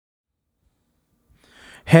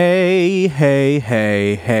Hey, hey,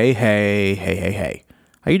 hey, hey, hey, hey, hey, hey.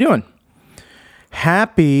 How you doing?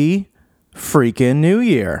 Happy freaking New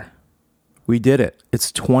Year. We did it. It's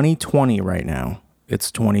 2020 right now.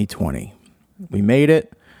 It's 2020. We made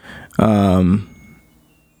it. Oh,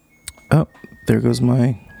 there goes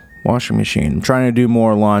my washing machine. I'm trying to do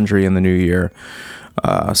more laundry in the new year,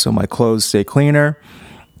 so my clothes stay cleaner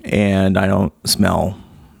and I don't smell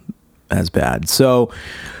as bad. So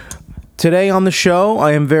today on the show,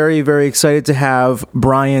 I am very, very excited to have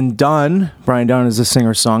Brian Dunn. Brian Dunn is a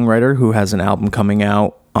singer-songwriter who has an album coming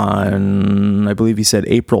out on, I believe he said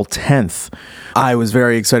April 10th. I was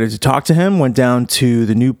very excited to talk to him. Went down to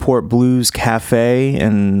the Newport Blues Cafe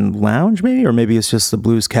and Lounge, maybe, or maybe it's just the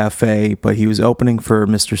Blues Cafe, but he was opening for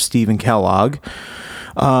Mr. Stephen Kellogg.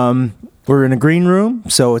 We're in a green room,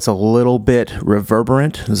 so it's a little bit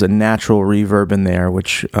reverberant. There's a natural reverb in there,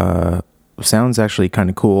 which sounds actually kind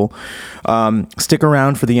of cool. Stick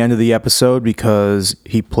around for the end of the episode because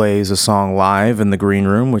he plays a song live in the green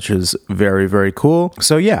room, which is very, very cool.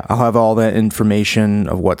 So yeah, I'll have all that information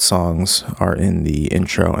of what songs are in the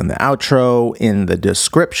intro and the outro in the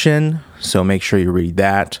description. So make sure you read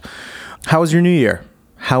that. How was your new year?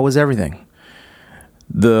 How was everything?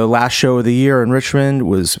 The last show of the year in Richmond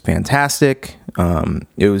was fantastic.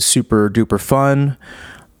 It was super duper fun.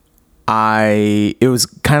 It was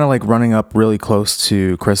kind of like running up really close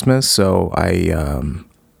to Christmas. So it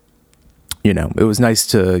was nice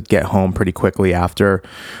to get home pretty quickly after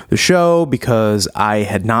the show because I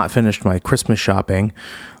had not finished my Christmas shopping.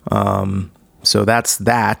 So that's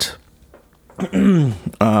that.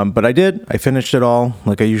 But I did. I finished it all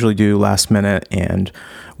like I usually do last minute and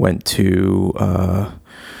went to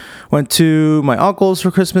my uncle's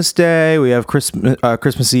for Christmas Day. We have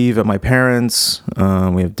Christmas Eve at my parents'.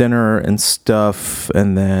 We have dinner and stuff,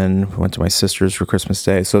 and then went to my sister's for Christmas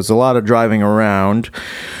Day. So it's a lot of driving around.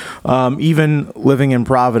 Even living in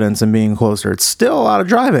Providence and being closer, it's still a lot of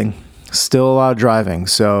driving. So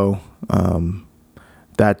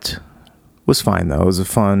that was fine though. It was a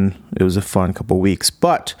fun couple weeks.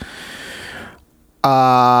 But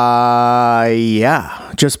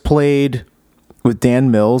just played with Dan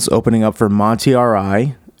Mills opening up for Monty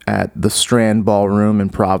R.I. at the Strand Ballroom in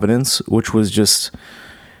Providence, which was just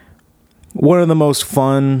one of the most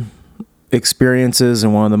fun experiences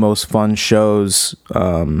and one of the most fun shows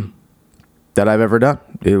that I've ever done.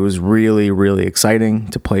 It was really, really exciting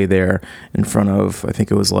to play there in front of, I think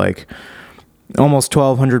it was like almost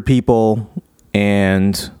 1,200 people,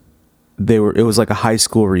 and it was like a high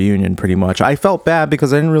school reunion pretty much. I felt bad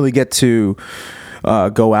because I didn't really get to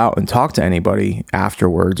go out and talk to anybody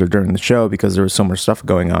afterwards or during the show because there was so much stuff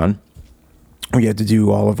going on. We had to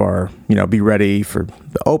do all of our, be ready for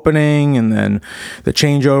the opening, and then the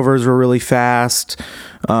changeovers were really fast.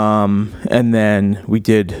 And then we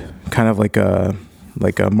did kind of like a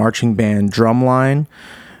marching band drum line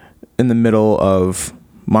in the middle of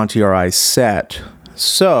Monty R.I.'s set.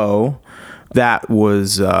 So that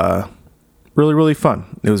was really, really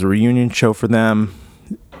fun. It was a reunion show for them.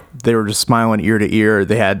 They were just smiling ear to ear.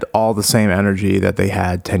 They had all the same energy that they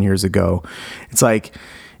had 10 years ago. It's like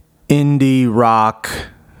indie rock.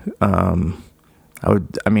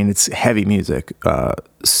 It's heavy music.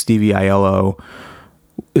 Stevie Aiello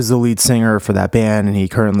is the lead singer for that band, and he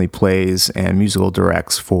currently plays and musical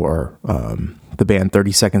directs for the band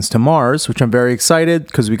 30 Seconds to Mars, which I'm very excited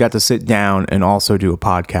because we got to sit down and also do a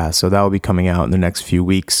podcast. So that will be coming out in the next few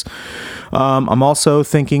weeks. I'm also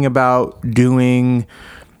thinking about doing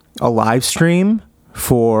a live stream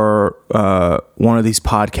for one of these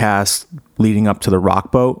podcasts leading up to the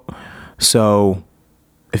Rock Boat. So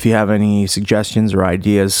if you have any suggestions or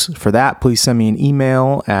ideas for that, please send me an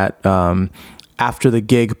email at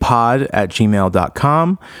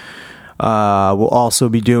afterthegigpod@gmail.com. We'll also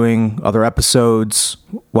be doing other episodes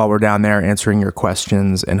while we're down there answering your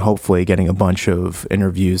questions and hopefully getting a bunch of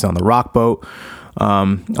interviews on the Rock Boat.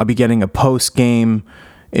 I'll be getting a post-game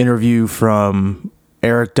interview from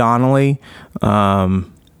Eric Donnelly,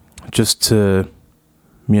 just to,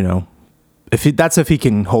 if he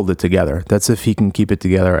can hold it together. That's if he can keep it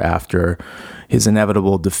together after his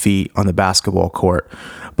inevitable defeat on the basketball court.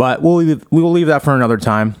 But we'll leave that for another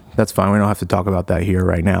time. That's fine. We don't have to talk about that here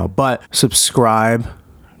right now. But subscribe,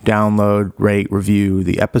 download, rate, review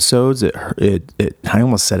the episodes. I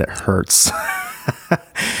almost said it hurts.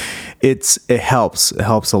 It helps. It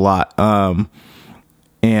helps a lot.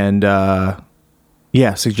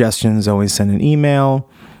 Suggestions, always send an email.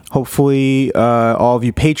 Hopefully, all of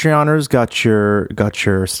you Patreoners got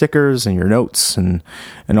your stickers and your notes and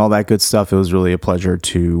all that good stuff. It was really a pleasure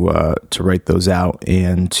to write those out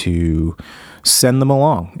and to send them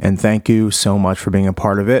along. And thank you so much for being a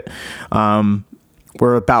part of it.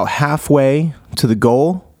 We're about halfway to the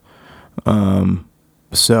goal.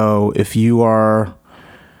 So if you are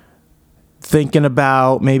thinking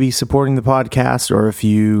about maybe supporting the podcast, or if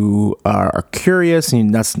you are curious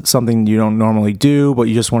and that's something you don't normally do, but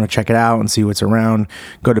you just want to check it out and see what's around,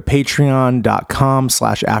 go to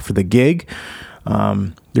patreon.com/afterthegig.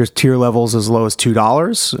 There's tier levels as low as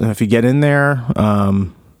 $2. And if you get in there,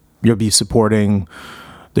 you'll be supporting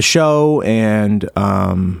the show and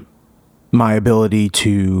my ability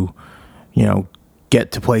to,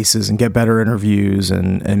 get to places and get better interviews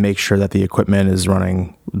and make sure that the equipment is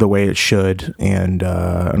running the way it should and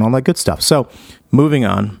all that good stuff. So moving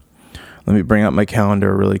on, let me bring up my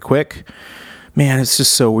calendar really quick. Man, it's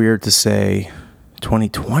just so weird to say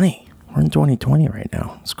 2020. We're in 2020 right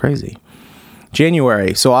now. It's crazy.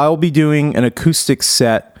 January. So I'll be doing an acoustic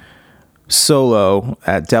set solo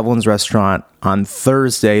at Devlin's Restaurant on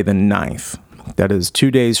Thursday the 9th. That is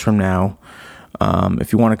 2 days from now.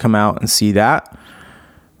 If you want to come out and see that,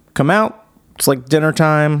 come out. It's like dinner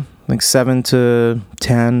time, like 7 to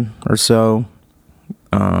 10 or so.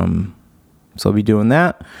 So I'll be doing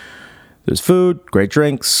that. There's food, great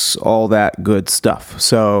drinks, all that good stuff.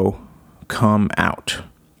 So come out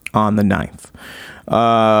on the 9th.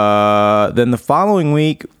 Then the following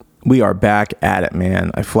week, we are back at it,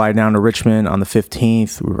 man. I fly down to Richmond on the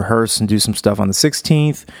 15th. We rehearse and do some stuff on the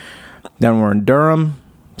 16th. Then we're in Durham.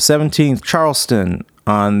 17th, Charleston.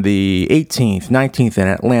 On the 18th, 19th in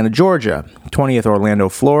Atlanta, Georgia. 20th, Orlando,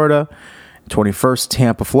 Florida. 21st,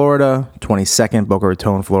 Tampa, Florida. 22nd, Boca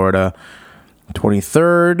Raton, Florida.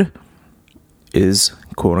 23rd is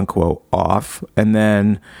quote-unquote off. And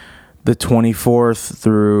then the 24th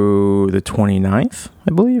through the 29th,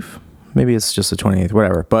 I believe. Maybe it's just the 28th,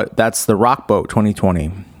 whatever. But that's the Rock Boat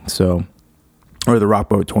 2020. So, or the Rock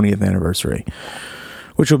Boat 20th anniversary,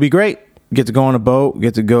 which will be great. Get to go on a boat,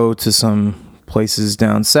 get to go to some places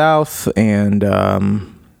down south and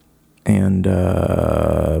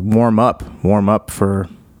warm up for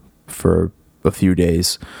a few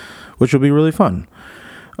days, which will be really fun.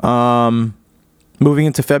 Moving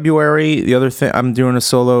into February, the other thing, I'm doing a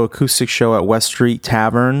solo acoustic show at West Street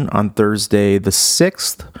Tavern on Thursday the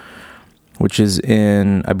 6th, which is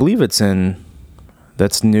I believe that's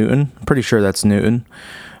Newton. I'm pretty sure that's Newton,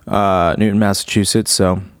 Massachusetts.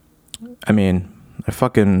 So, I mean, I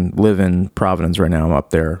fucking live in Providence right now. I'm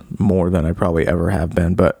up there more than I probably ever have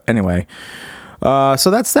been. But anyway, so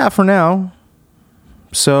that's that for now.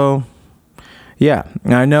 So, yeah.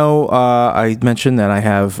 I know I mentioned that I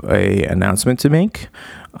have a announcement to make.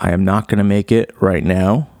 I am not going to make it right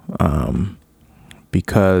now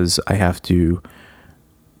because I have to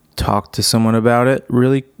talk to someone about it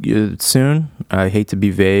really soon. I hate to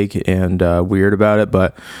be vague and weird about it,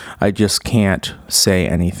 but I just can't say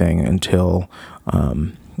anything until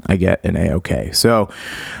I get an A-OK. So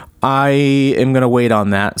I am going to wait on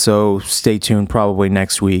that. So stay tuned probably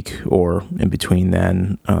next week or in between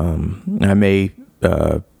then. I may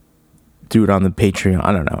do it on the Patreon.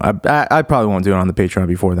 I don't know. I probably won't do it on the Patreon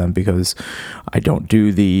before then because I don't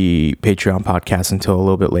do the Patreon podcast until a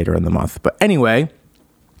little bit later in the month. But anyway,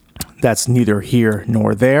 that's neither here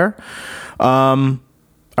nor there. All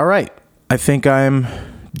right. I think I'm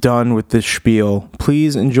done with this spiel.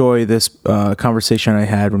 Please enjoy this conversation I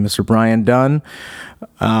had with Mr. Brian Dunn.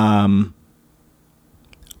 I'm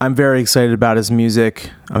very excited about his music.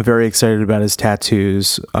 I'm very excited about his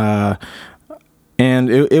tattoos. And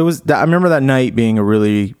it was, I remember that night being a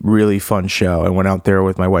really, really fun show. I went out there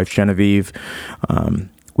with my wife, Genevieve.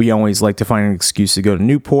 We always like to find an excuse to go to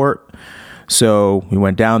Newport. So we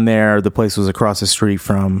went down there. The place was across the street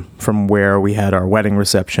from where we had our wedding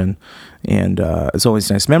reception. And it's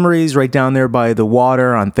always nice memories right down there by the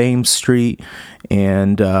water on Thames Street.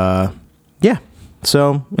 And yeah,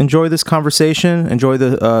 so enjoy this conversation.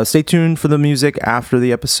 Enjoy stay tuned for the music after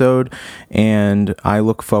the episode. And I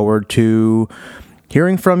look forward to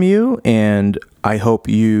hearing from you. And I hope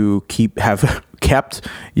you have kept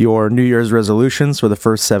your New Year's resolutions for the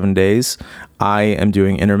first 7 days. I am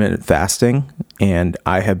doing intermittent fasting, and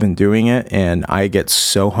I have been doing it, and I get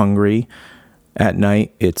so hungry at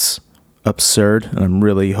night. It's absurd, and I'm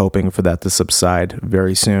really hoping for that to subside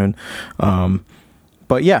very soon.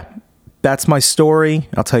 But yeah, that's my story.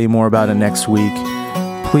 I'll tell you more about it next week.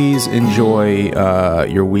 Please enjoy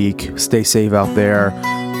your week. Stay safe out there,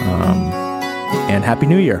 and Happy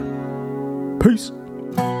New Year. Peace.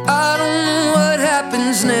 I don't know what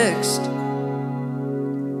happens next.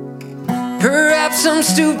 Perhaps I'm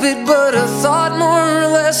stupid, but I thought more or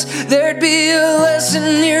less there'd be a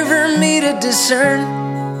lesson here for me to discern.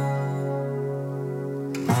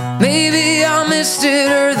 Maybe I missed it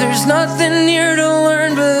or there's nothing here to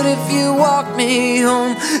learn, but if you walk me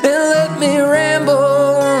home and let me ramble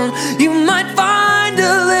on, you might find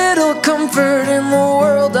a little comfort in the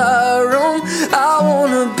world I roam. I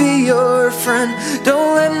wanna be your friend,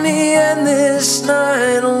 don't let me end this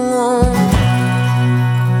night alone.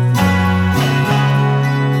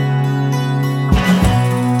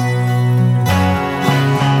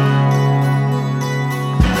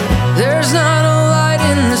 There's not a light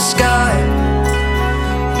in the sky,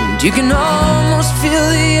 and you can almost feel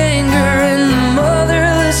the anger in the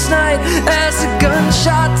motherless night as the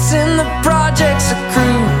gunshots in the projects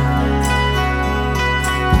accrue.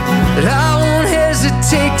 But I won't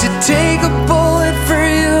hesitate to take a bullet for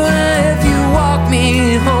you, and if you walk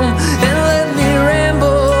me home and let me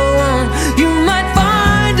ramble on, you might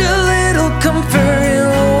find a little comfort in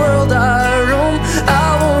the world I roam. I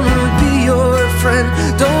wanna be your friend,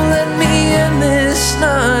 don't let me end this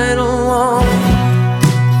night alone.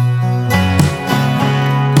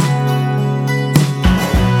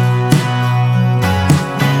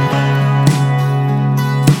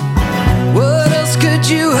 What else could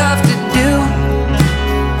you have to do?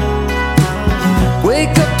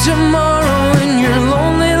 Wake up tomorrow in your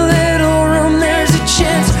lonely little room. There's a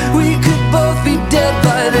chance we could both be dead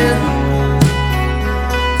by then.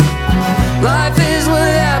 Life is what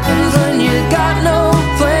happens when you got no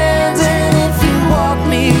plans, and if you walk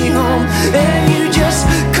me home and you just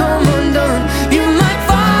come undone, you might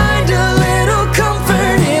find a little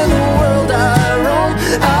comfort in the world I roam.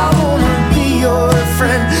 I wanna be your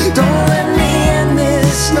friend, don't let me end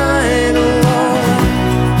this night alone.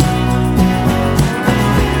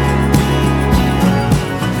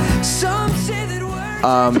 Some say that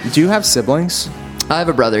we're Do you have siblings? I have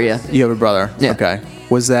a brother, yeah. You have a brother. Yeah. Okay.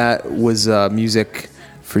 Was music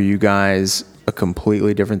for you guys a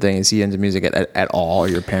completely different thing? Is he into music at all?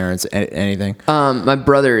 Your parents, anything? My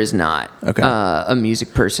brother is not Okay. a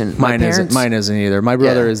music person. Mine isn't. Mine isn't either. My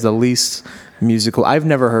brother Yeah. is the least musical. I've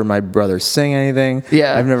never heard my brother sing anything.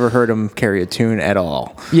 Yeah. I've never heard him carry a tune at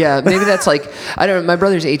all. Yeah, maybe that's like, I don't know. My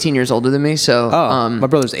brother's 18 years older than me, so. My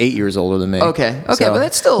brother's 8 years older than me. Okay, but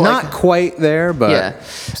that's still not like, quite there, but yeah.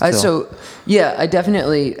 still. I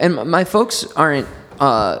definitely, and my folks aren't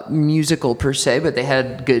musical per se, but they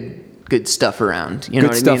had good stuff around. You know good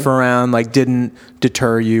what stuff I mean? around. Like didn't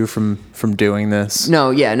deter you from doing this.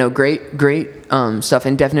 No, great stuff,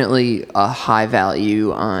 and definitely a high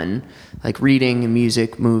value on like reading,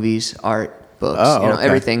 music, movies, art, books, okay.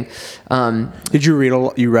 everything. Did you read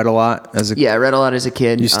you read a lot as a Yeah, I read a lot as a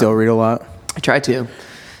kid. You still read a lot? I try to.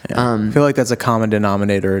 Yeah. I feel like that's a common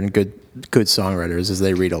denominator in good songwriters is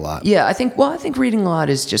they read a lot. Yeah, I think reading a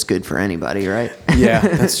lot is just good for anybody, right? Yeah,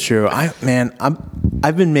 that's true. I've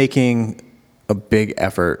been making a big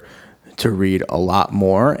effort to read a lot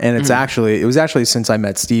more, and it was actually since I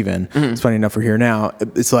met Steven. It's funny enough we're here now.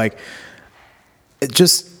 It's like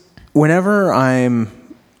just whenever I'm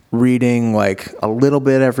reading like a little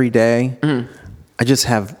bit every day, I just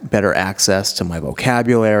have better access to my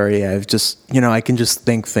vocabulary. I've just, I can just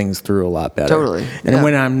think things through a lot better. Totally. And Yeah.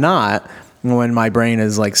 when I'm not, when my brain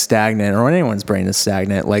is like stagnant, or when anyone's brain is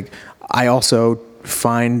stagnant, like I also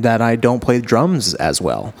find that I don't play drums as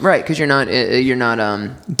well. Right, because you're not The you're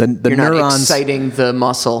neurons, not exciting the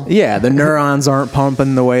muscle. yeah, the neurons aren't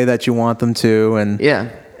pumping the way that you want them to, and Yeah.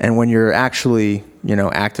 and when you're actually,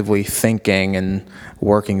 actively thinking and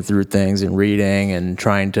working through things and reading and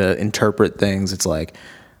trying to interpret things, it's like,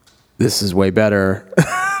 this is way better.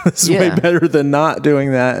 This is way Yeah. better than not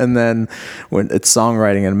doing that. And then when it's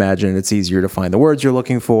songwriting, I imagine it's easier to find the words you're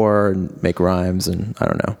looking for and make rhymes. And I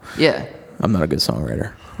don't know. Yeah. I'm not a good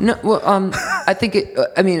songwriter. No, well, I think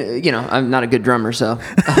I'm not a good drummer, so.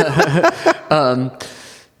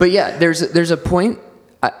 But yeah, there's a point,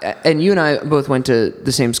 and you and I both went to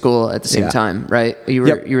the same school at the same Yeah. time, right? You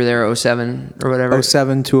were there 07 or whatever.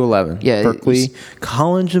 07 to 11. Yeah, Berkeley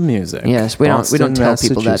College of Music. Yes, we don't tell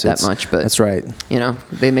people that Massachusetts. much, but that's right.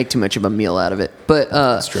 They make too much of a meal out of it. But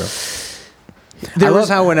That's true. I love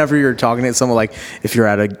how whenever you're talking to someone, like if you're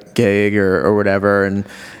at a gig or whatever, and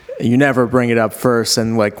you never bring it up first,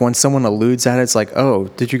 and like when someone alludes at it, it's like, oh,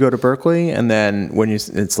 did you go to Berkeley? And then when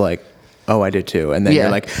it's like, oh, I did too. And then Yeah.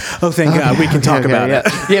 you're like, oh, thank God, we can talk about it.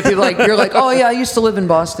 Yeah, people you're like, oh yeah, I used to live in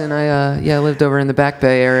Boston. I lived over in the Back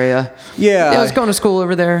Bay area. Yeah. I was going to school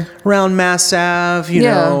over there. Around Mass Ave, you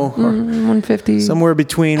Yeah, know, or 150. somewhere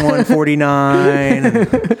between 149.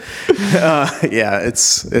 And, yeah,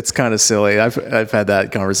 it's kind of silly. I've had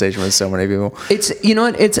that conversation with so many people. It's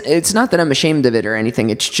it's not that I'm ashamed of it or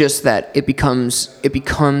anything. It's just that it becomes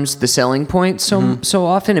the selling point so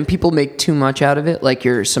often, and people make too much out of it. Like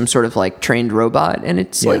you're some sort of like like trained robot. And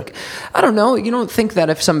it's Yeah. like, I don't know. You don't think that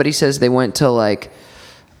if somebody says they went to like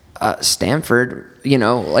Stanford, you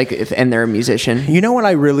know, like and they're a musician. You know what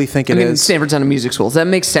I really think it is? Stanford's not a music school. So that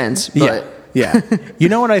makes sense. But Yeah. You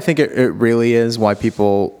know what I think it really is, why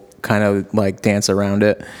people kind of like dance around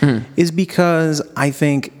it, is because I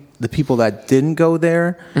think the people that didn't go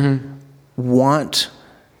there want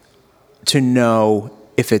to know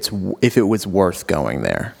if it was worth going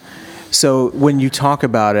there. So when you talk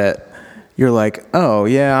about it, you're like, oh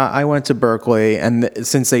yeah, I went to Berkeley, and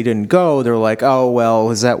since they didn't go, they're like, oh well,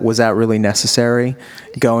 was that really necessary,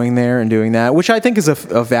 going there and doing that? Which I think is a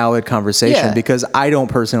valid conversation, Yeah. because I don't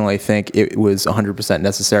personally think it was 100%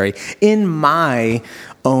 necessary in my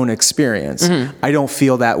own experience. I don't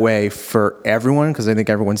feel that way for everyone, because I think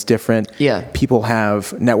everyone's different. Yeah. People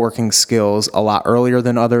have networking skills a lot earlier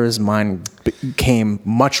than others. Mine came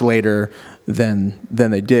much later than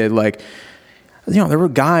they did. Like, you know, there were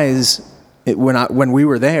guys when we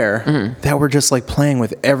were there that were just like playing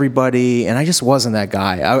with everybody, and I just wasn't that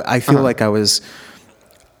guy. I feel like I was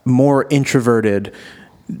more introverted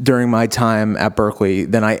during my time at Berkeley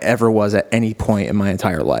than I ever was at any point in my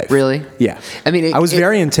entire life. Really? Yeah. I mean, I was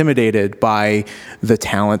very intimidated by the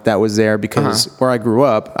talent that was there, because where I grew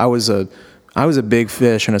up, I was a big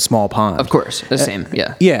fish in a small pond. Of course, the same.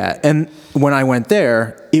 Yeah. Yeah, and when I went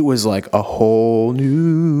there, it was like a whole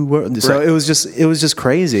new world. So Right. it was just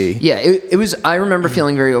crazy. Yeah, it was. I remember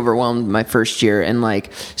feeling very overwhelmed my first year, and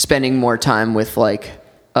like spending more time with like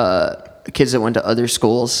kids that went to other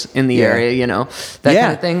schools in the Yeah. area, you know, that Yeah.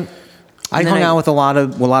 kind of thing. I And then hung out with a lot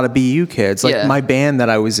of BU kids. Like Yeah. my band that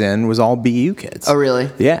I was in was all BU kids. Oh, really?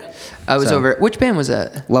 Yeah. I was So, over. Which band was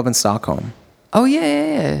that? Love in Stockholm. Oh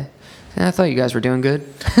yeah. I thought you guys were doing good.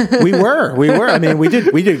 We were. I mean, we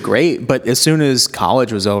did great. But as soon as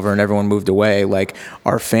college was over and everyone moved away, like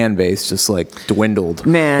our fan base just like dwindled.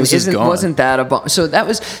 Man, It was just gone. wasn't that a bomb?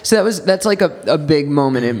 That's like a big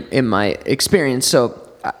moment in my experience. So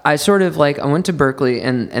I sort of like, I went to Berkeley,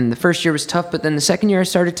 and the first year was tough, but then the second year I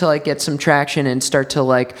started to like get some traction and start to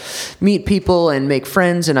like meet people and make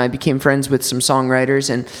friends, and I became friends with some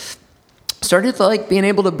songwriters and started like being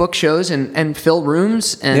able to book shows and fill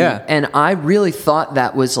rooms, and Yeah. and I really thought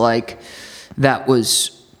that was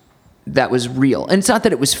real. And it's not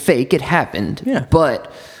that it was fake, it happened. Yeah.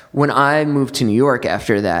 But when I moved to New York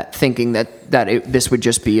after that, thinking that this would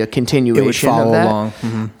just be a continuation follow of that, along.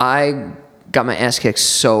 I got my ass kicked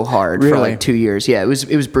so hard for Really? like 2 years. Yeah, it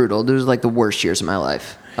was brutal. It was like the worst years of my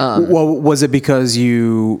life. Well, was it because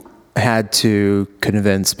you had to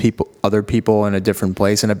convince other people in a different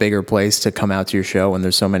place, in a bigger place, to come out to your show when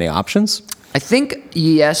there's so many options? I think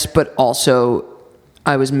yes, but also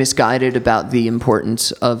I was misguided about the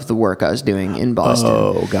importance of the work I was doing in Boston.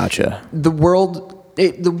 Oh, gotcha. The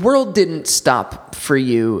world didn't stop for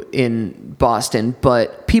you in Boston,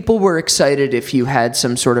 but people were excited if you had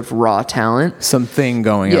some sort of raw talent. Something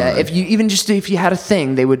going on. Yeah, if you had a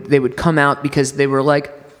thing, they would come out because they were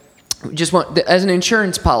like, just want, as an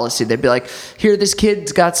insurance policy, they'd be like, here, this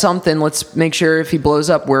kid's got something, let's make sure if he blows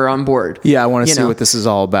up, we're on board. Yeah, I want to You see know? what this is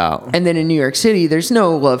all about. And then in New York City, there's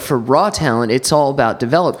no love for raw talent. It's all about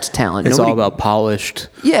developed talent. It's all about polished.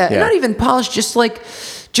 Yeah, not even polished, just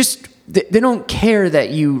they don't care that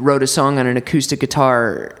you wrote a song on an acoustic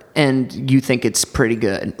guitar and you think it's pretty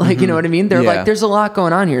good. Like, you know what I mean? They're Yeah. like, there's a lot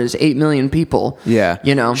going on here. There's 8 million people. Yeah.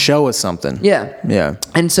 You know? Show us something. Yeah. Yeah.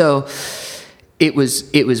 And so it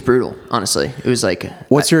was brutal, honestly. It was like,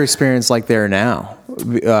 What's your experience like there now,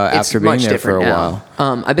 after being much there for a different while?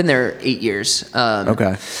 now. I've been there 8 years.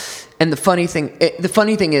 Okay. And the funny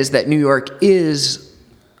thing is that New York is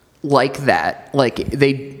like that. Like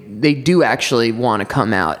they do actually want to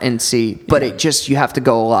come out and see, but you have to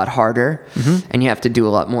go a lot harder, and you have to do a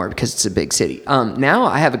lot more because it's a big city. Now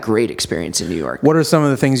I have a great experience in New York. What are some of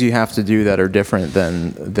the things you have to do that are different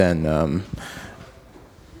than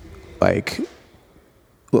like?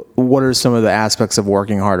 What are some of the aspects of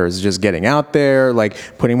working harder? Is it just getting out there, like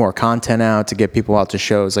putting more content out to get people out to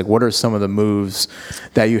shows? Like, what are some of the moves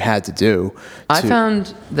that you had to do? I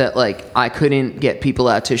found that like I couldn't get people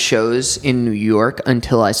out to shows in New York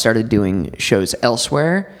until I started doing shows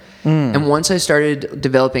elsewhere. And once I started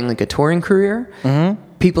developing like a touring career,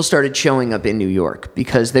 people started showing up in New York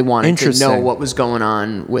because they wanted to know Interesting. what was going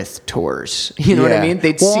on with tours. You know what I Yeah. mean?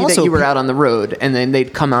 They'd Well, see that also you were out on the road, and then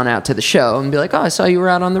they'd come on out to the show and be like, "Oh, I saw you were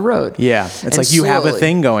out on the road." Yeah, it's And like you have a slowly-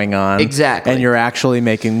 thing going on, Exactly. and you're actually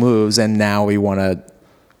making moves, and now we want to,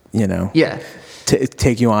 Yeah.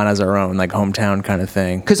 take you on as our own, like hometown kind of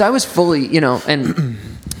thing. Because I was fully, and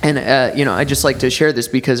And I just like to share this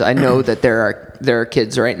because I know that there are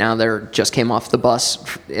kids right now that just came off the bus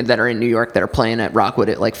that are in New York that are playing at Rockwood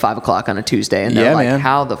at like 5 o'clock on a Tuesday, and they're Yeah, like, man.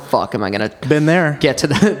 "How the fuck am I gonna Been there. get to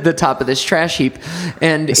the top of this trash heap?"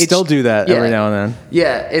 And I still do that every now and then.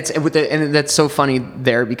 Yeah, and that's so funny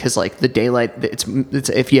there because like the daylight, it's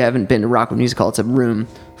if you haven't been to Rockwood Music Hall, it's a room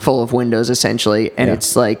full of windows essentially, and Yeah.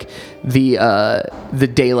 it's like the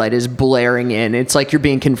daylight is blaring in. It's like you're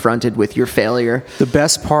being confronted with your failure. The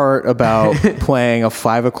best part about playing a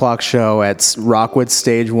 5 o'clock show at Rockwood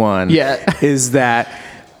Stage 1 Yeah. is that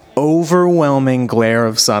overwhelming glare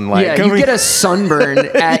of sunlight. Yeah, you get a sunburn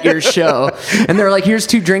at your show, and they're like, "Here's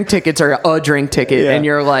 2 drink tickets or a drink ticket," Yeah. and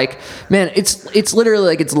you're like, "Man, it's literally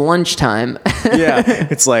like it's lunchtime." Yeah,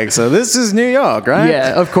 it's like, so this is New York, right?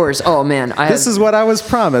 Yeah, of course. Oh man, This is what I was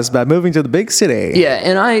promised by moving to the big city. yeah,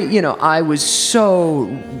 and I was so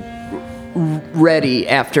ready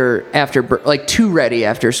after like too ready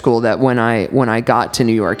after school that when I got to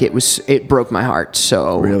New York, it broke my heart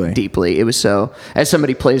so Really? deeply. It was so, as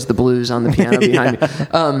somebody plays the blues on the piano behind me.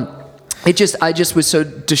 I just was so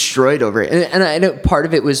destroyed over it, and I know part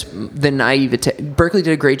of it was the naivete. Berkeley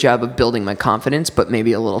did a great job of building my confidence, but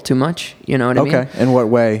maybe a little too much. You know what I mean? Okay. In what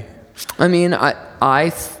way? I mean,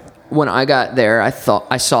 when I got there, I thought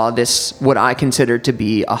I saw this what I considered to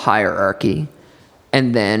be a hierarchy,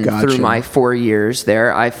 and then Gotcha. through my 4 years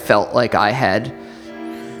there, I felt like I had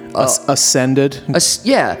Ascended?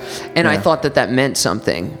 yeah, and I Yeah. thought that meant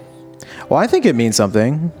something. Well, I think it means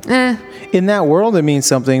something. In that world, it means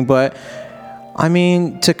something, but I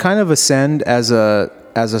mean, to kind of ascend as a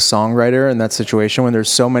songwriter in that situation when there's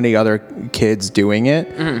so many other kids doing it,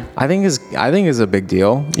 I think is a big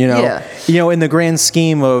deal. Yeah. In the grand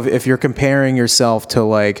scheme of if you're comparing yourself to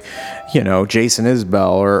like, Jason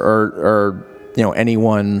Isbell or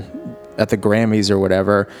anyone at the Grammys or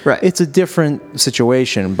whatever, Right. It's a different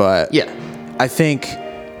situation, but Yeah. I think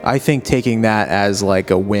taking that as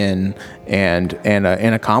like a win and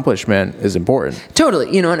an accomplishment is important.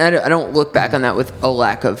 Totally, and I don't look back on that with a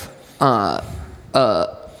lack of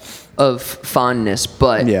fondness,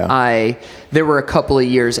 but Yeah. there were a couple of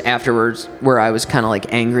years afterwards where I was kind of like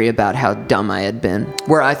angry about how dumb I had been,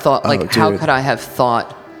 where I thought like, how dude. could I have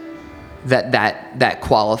thought that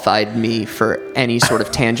qualified me for any sort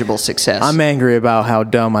of tangible success? I'm angry about how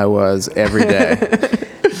dumb I was every day.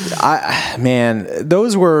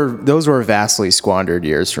 Those were vastly squandered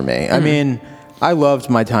years for me. I mean, I loved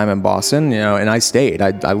my time in Boston, and I stayed.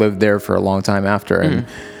 I lived there for a long time after, and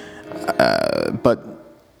but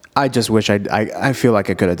I just wish I feel like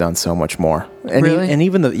I could have done so much more. And Really? and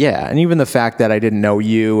even the fact that I didn't know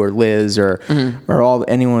you or Liz or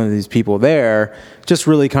any one of these people there just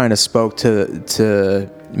really kind of spoke to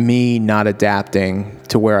me not adapting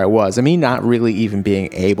to where I was. I mean, not really even being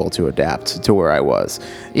able to adapt to where I was.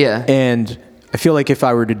 Yeah. And I feel like if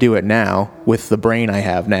I were to do it now with the brain I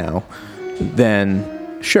have now,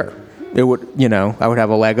 then sure, it would, I would have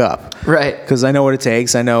a leg up. Right. Because I know what it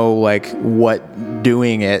takes. I know like what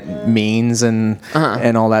doing it means and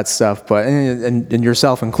all that stuff. But and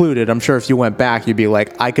yourself included, I'm sure if you went back, you'd be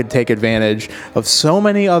like, I could take advantage of so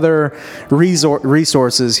many other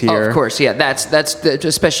resources Oh, here. of course, yeah. That's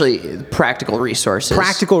especially practical resources.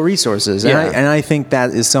 Practical resources. Yeah. And I think that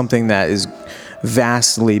is something that is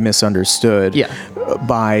vastly misunderstood Yeah.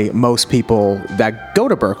 by most people that go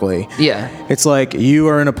to Berkeley. Yeah. It's like you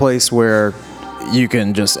are in a place where you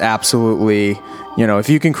can just absolutely, if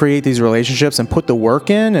you can create these relationships and put the work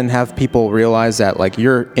in and have people realize that like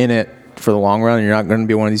you're in it for the long run and you're not going to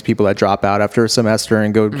be one of these people that drop out after a semester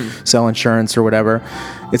and go sell insurance or whatever.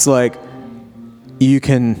 It's like you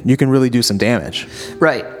can really do some damage.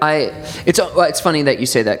 Right. It's funny that you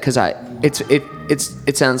say that because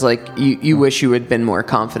it sounds like you wish you had been more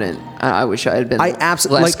confident. I wish I had been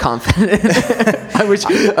less confident.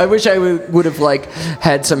 I wish I would have like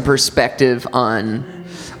had some perspective on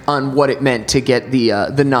what it meant to get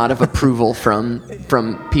the nod of approval from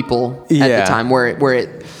people at the time where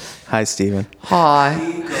it. Hi, Steven.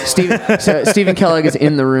 Hi, Steven. So Steven Kellogg is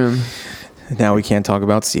in the room. Now we can't talk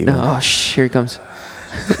about Steven. Oh, here he comes.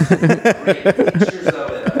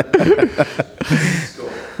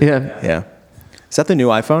 Yeah. Yeah. Is that the new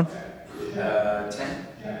iPhone? 10.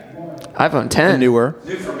 iPhone 10. The newer?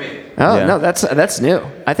 New for me. Oh Yeah. no, that's new.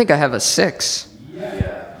 I think I have a 6.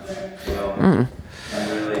 Well,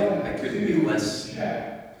 I couldn't be less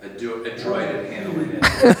adroit at handling it.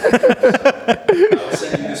 I'll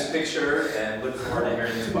send you this picture and look forward to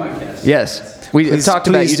hearing this podcast. Yes, we Please- talked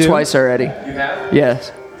about please you do. twice already. You have?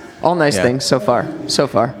 Yes, all nice Yeah. things so far. So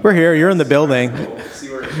far. We're here. You're in the building. See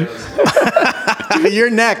where it goes. You're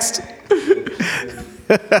next.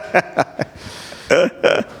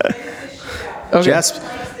 Okay.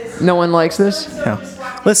 Jess, No one likes this.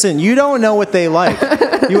 listen, you don't know what they like.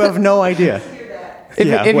 You have no idea. If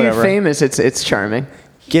you're whatever. famous, it's charming.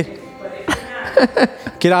 Get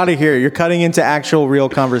out of here. You're cutting into actual real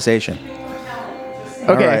conversation.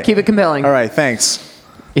 Okay, right. keep it compelling. All right, thanks.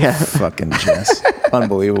 Yeah. Fucking Jess.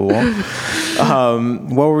 Unbelievable.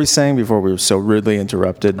 What were we saying before we were so rudely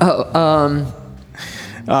interrupted? Confidence.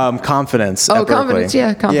 Oh, at Berkeley. confidence,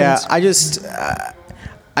 yeah, confidence. Yeah,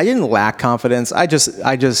 I didn't lack confidence. I just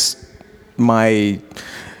my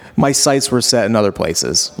sights were set in other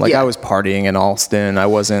places. Like Yeah. I was partying in Alston. I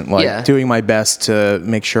wasn't Yeah. doing my best to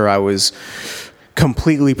make sure I was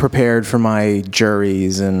completely prepared for my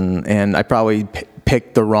juries, and I probably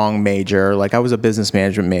picked the wrong major. Like I was a business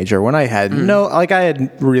management major when I had I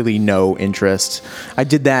had really no interest. I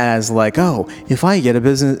did that as like, oh, if I get a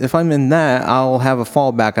business, if I'm in that, I'll have a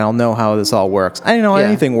fallback and I'll know how this all works. I didn't know Yeah.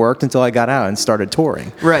 anything worked until I got out and started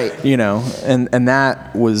touring. Right. You know, and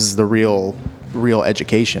that was the real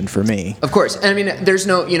education for me. Of course. And I mean, there's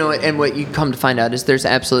no, and what you come to find out is there's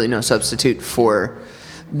absolutely no substitute for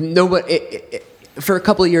nobody. For a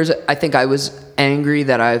couple of years, I think I was angry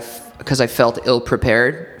that because I felt ill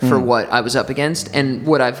prepared for what I was up against. And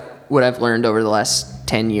what I've learned over the last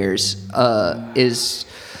 10 years is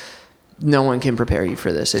no one can prepare you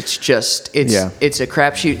for this. It's just, it's a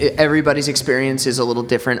crapshoot. Everybody's experience is a little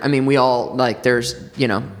different. I mean, we all there's,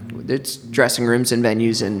 it's dressing rooms and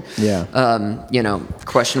venues and,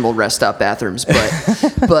 questionable rest stop bathrooms,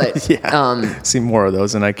 but See more of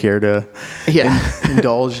those than I care to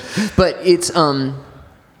indulge. But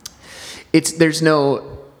there's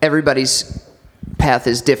no, everybody's path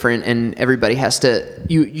is different and everybody has to,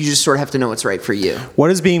 you just sort of have to know what's right for you. What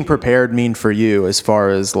does being prepared mean for you as far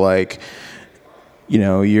as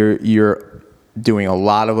you're doing a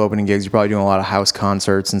lot of opening gigs, you're probably doing a lot of house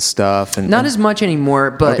concerts and stuff, and Not as much anymore,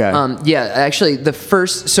 but Okay. actually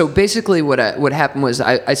so basically what happened was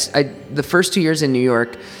I the first 2 years in New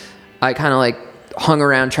York, I kind of hung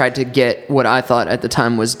around, tried to get what I thought at the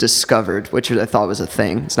time was discovered, which I thought was a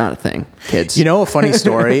thing. It's not a thing, kids. a funny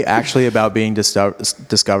story actually about being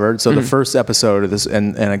discovered. So the first episode of this,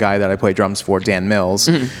 and a guy that I play drums for, Dan Mills,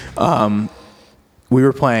 we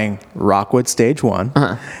were playing Rockwood Stage 1,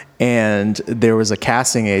 and there was a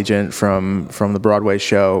casting agent from the Broadway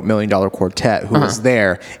show $1 Million Quartet who was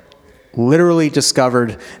there. Literally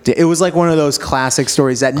discovered. It was like one of those classic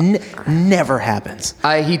stories that never happens.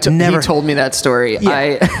 He told me that story.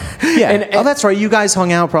 Yeah. And that's right. You guys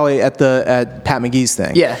hung out probably at Pat McGee's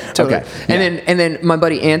thing. Yeah, totally. Okay. And then my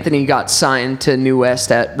buddy Anthony got signed to New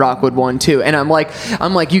West at Rockwood 1 too. And I'm like,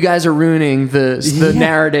 you guys are ruining the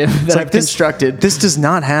narrative that I've constructed. This does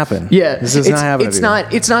not happen. Yeah, this does not happen. It's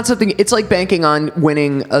not something. It's like banking on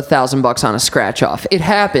winning $1,000 on a scratch off. It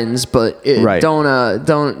happens, but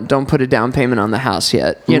don't put a down payment on the house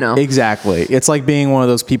yet. Exactly. It's like being one of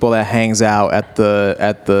those people that hangs out at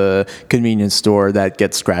the convenience store that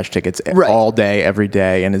gets scratch tickets all day, every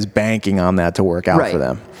day, and is banking on that to work out for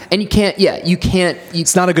them. And you can't.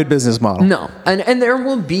 It's not a good business model. No, and there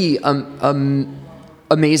will be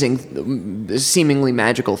amazing, seemingly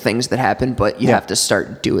magical things that happen, but you have to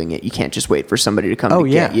start doing it. You can't just wait for somebody to come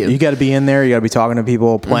get you. You got to be in there. You got to be talking to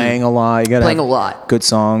people, playing a lot. You got to playing a lot, good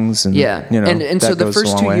songs, and and so the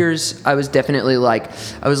first 2 years, I was definitely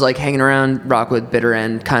hanging around Rockwood Bitter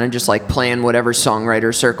End, kind of just playing whatever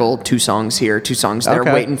songwriter circle, 2 songs here, 2 songs there,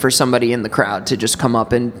 waiting for somebody in the crowd to just come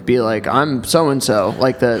up and be like, I'm so and so,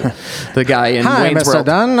 like the guy in Hi, Wayne's Mr. World.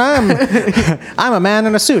 Dunn. I'm a man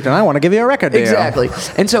in a suit, and I want to give you a record deal. Exactly.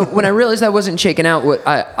 And so when I realized that wasn't shaking out,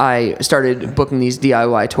 I started booking these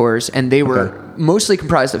DIY tours, and they were mostly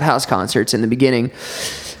comprised of house concerts in the beginning,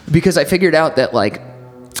 because I figured out that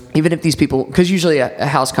even if these people, because usually a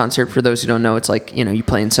house concert, for those who don't know, it's you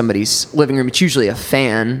play in somebody's living room. It's usually a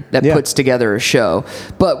fan that puts together a show.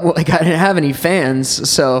 But I didn't have any fans,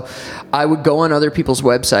 so I would go on other people's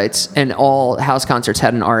websites, and all house concerts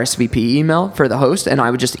had an RSVP email for the host, and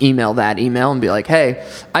I would just email that email and be like, hey,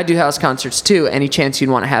 I do house concerts too. Any chance you'd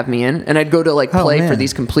want to have me in? And I'd go to play for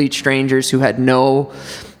these complete strangers who had no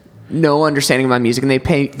understanding of my music, and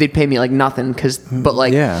they'd pay me nothing,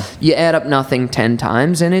 you add up nothing 10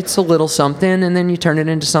 times and it's a little something, and then you turn it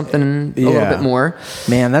into something a little bit more.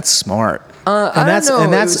 Man, that's smart. That's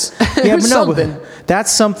something.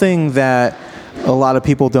 That's something that a lot of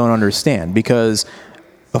people don't understand, because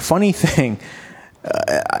a funny thing,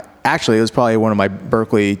 actually, it was probably one of my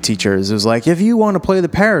Berkeley teachers. It was like, if you want to play the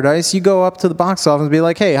Paradise, you go up to the box office and be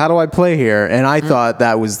like, hey, how do I play here? And I thought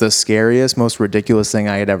that was the scariest, most ridiculous thing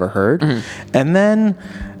I had ever heard. And then,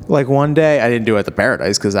 one day, I didn't do it at the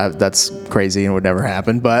Paradise, because that's crazy and would never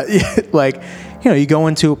happen. But, you go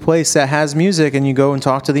into a place that has music and you go and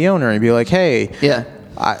talk to the owner and be like, hey, Yeah.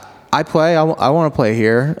 I play. I want to play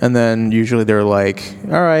here, and then usually they're like,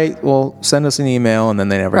 "All right, well, send us an email," and then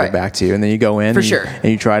they never Right. get back to you. And then you go in, For and, sure. and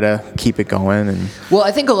you try to keep it going. And Well,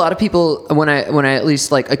 I think a lot of people, when I at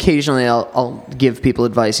least like occasionally I'll give people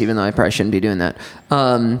advice, even though I probably shouldn't be doing that.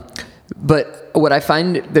 But what I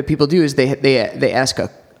find that people do is they ask a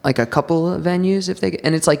couple of venues if they,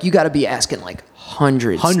 and it's like you got to be asking like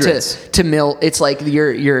hundreds. To mill. It's like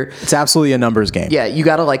you're it's absolutely a numbers game. yeah, you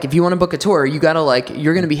gotta like if you want to book a tour, you gotta like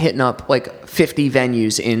you're gonna be hitting up like 50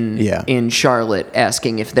 venues in Charlotte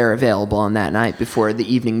asking if they're available on that night before the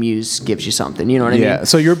Evening Muse gives you something. You know what I Yeah. mean?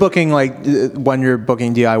 So you're booking like when you're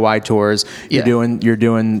booking DIY tours, you're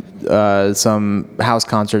doing some house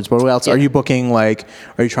concerts. But what else Yeah. are you booking? Like,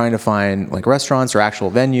 are you trying to find like restaurants or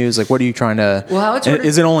actual venues? Like, what are you trying to? Well, how it's sort of-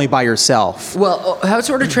 is it only by yourself? Well, how it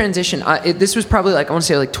sort of transitioned, this was probably like, I want to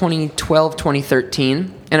say like 2012,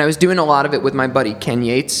 2013. And I was doing a lot of it with my buddy, Ken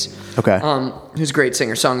Yates. Okay. Who's a great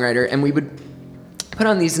singer-songwriter. And we would put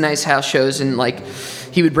on these nice house shows and like,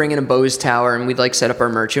 he would bring in a Bose tower and we'd like set up our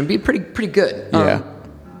merch and be pretty good. Yeah.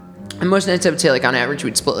 And most nights I would say like on average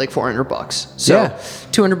we'd split like $400. So Yeah.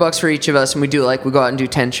 $200 for each of us, and we go out and do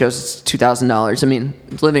 10 shows. It's $2,000. I mean,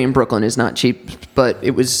 living in Brooklyn is not cheap, but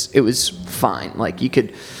it was fine. Like you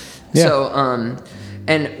could. Yeah. So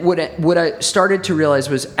and what I started to realize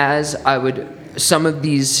was as I would. Some of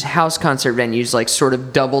these house concert venues like sort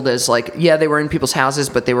of doubled as like, yeah, they were in people's houses,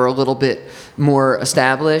 but they were a little bit more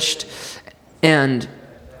established. And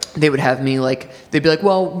they would have me like, they'd be like,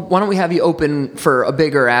 well, why don't we have you open for a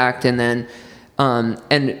bigger act? And then,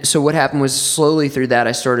 and so what happened was slowly through that,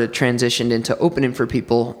 I started transitioned into opening for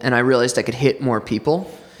people, and I realized I could hit more people.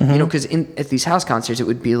 You know, because at these house concerts, it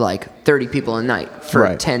would be like 30 people a night for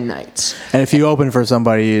Right. 10 nights. And if you open for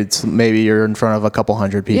somebody, it's maybe you're in front of a couple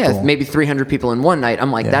hundred people. Yeah, maybe 300 people in one night.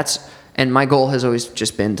 I'm like, Yeah. and my goal has always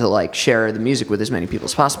just been to like share the music with as many people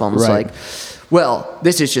as possible. I'm just Right. like, well,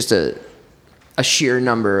 this is just a sheer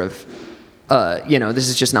number of, this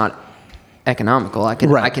is just not economical. I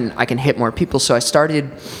can hit more people. So I started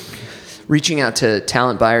reaching out to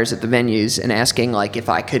talent buyers at the venues and asking like if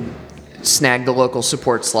I could snag the local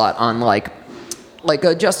support slot on like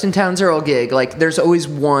a Justin Townes Earl gig. Like there's always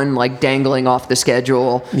one like dangling off the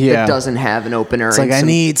schedule Yeah. that doesn't have an opener. It's like I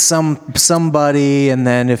need somebody, and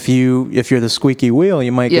then if you're the squeaky wheel,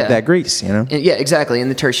 you might Yeah. get that grease. You know. Yeah, exactly, in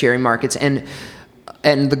the tertiary markets. And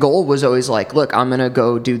the goal was always like, look, I'm gonna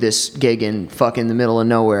go do this gig in fucking the middle of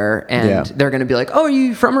nowhere, and Yeah. they're gonna be like, oh, are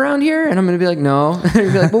you from around here? And I'm gonna be like, no. They're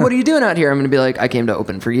gonna be like, well, what are you doing out here? I'm gonna be like, I came to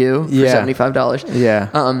open for you for Yeah. $75. Yeah.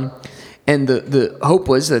 And the hope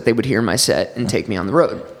was that they would hear my set and take me on the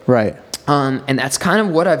road. Right. And that's kind of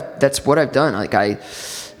what I've done. Like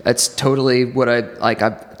that's totally what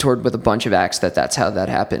I've toured with a bunch of acts that's how that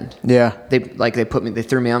happened. Yeah. They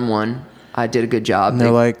threw me on one. I did a good job. they're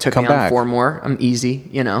They like, took "Come me on back." 4 more. I'm easy,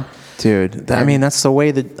 you know. Dude, I mean, that's the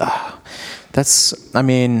way that.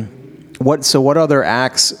 What other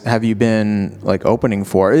acts have you been like opening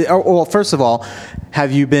for? Well, first of all,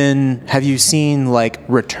 have you seen like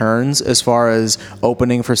returns as far as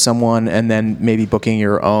opening for someone and then maybe booking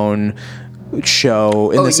your own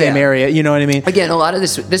show in the same yeah. area? You know what I mean? Again, a lot of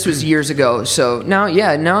this was years ago. So now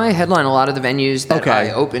I headline a lot of the venues that Okay.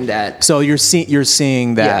 I opened at. So you're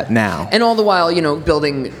seeing that Yeah. now. And all the while,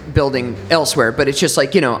 building elsewhere. But it's just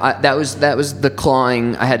like, that was the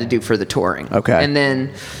clawing I had to do for the touring. Okay. And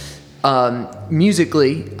then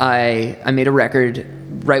musically, I made a record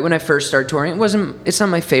right when I first started touring. It's not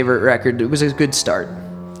my favorite record. It was a good start,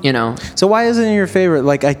 So why isn't it your favorite?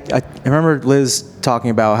 Like I remember Liz talking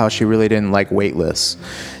about how she really didn't like Weightless.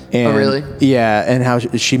 And, Oh, really? Yeah, and how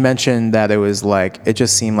she mentioned that it was like it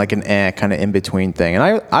just seemed like an kind of in between thing,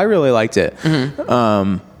 and I really liked it.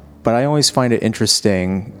 Mm-hmm. But I always find it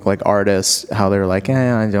interesting, like artists, how they're like,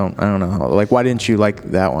 I don't know, like why didn't you like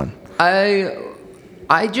that one?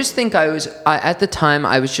 I just think at the time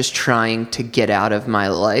I was just trying to get out of my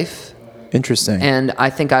life. Interesting. And I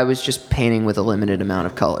think I was just painting with a limited amount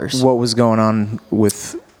of colors. What was going on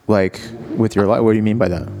with your life? What do you mean by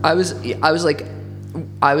that?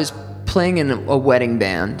 I was playing in a wedding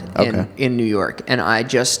band in New York, and I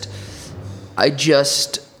just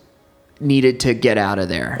needed to get out of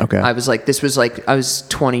there. Okay. I was like, I was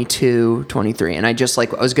 22, 23, and I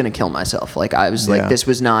was going to kill myself. Like, I was like, this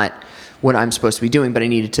was not what I'm supposed to be doing, but I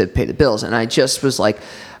needed to pay the bills. And I just was like,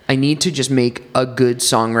 I need to just make a good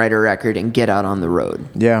songwriter record and get out on the road.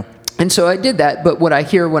 Yeah. And so I did that, but what I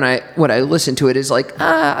hear when I listen to it is like,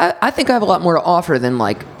 I think I have a lot more to offer than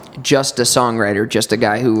like just a songwriter, just a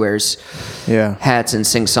guy who wears hats and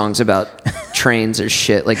sings songs about trains or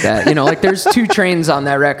shit like that. You know, like there's 2 trains on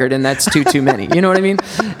that record, and that's too many. You know what I mean?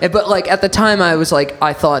 But like at the time, I was like,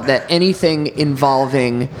 I thought that anything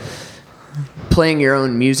involving playing your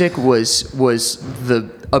own music was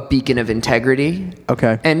a beacon of integrity.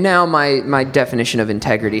 Okay. And now my definition of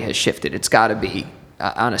integrity has shifted. It's got to be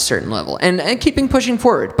on a certain level, and keeping pushing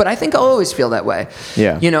forward. But I think I'll always feel that way.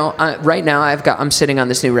 Yeah. You know, right now I'm sitting on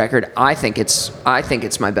this new record. I think it's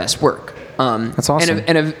my best work. That's awesome.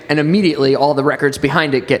 And immediately all the records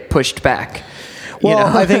behind it get pushed back. Well, you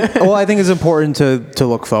know? I think it's important to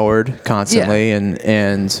look forward constantly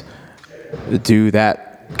and do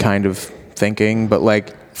that kind of thinking. But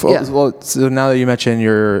like, well, so now that you mentioned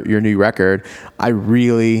your new record, I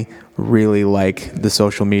really like the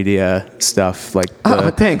social media stuff, like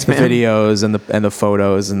the thanks, man. videos and the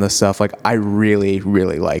photos and the stuff. Like, I really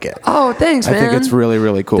like it. Oh, thanks, man. I think it's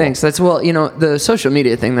really cool. Thanks. That's, well, you know, the social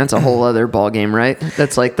media thing, that's a whole other ball game, right?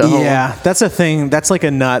 That's like the whole... Yeah, that's a thing. That's like a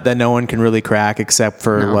nut that no one can really crack except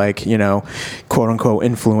for like, you know, quote unquote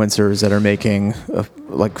influencers that are making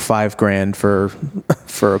like $5,000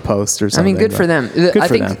 for a post or something. I mean, good for them. I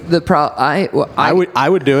think I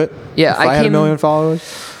would do it. Yeah, if I had 1 million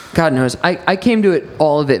followers. God knows. I came to it,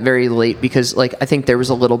 all of it, very late because, like, I think there was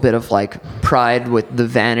a little bit of, like, pride with the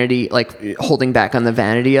vanity, like, holding back on the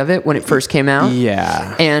vanity of it when it first came out.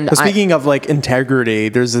 Yeah. And but speaking of, like, integrity,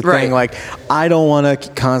 there's a thing, like, I don't want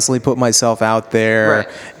to constantly put myself out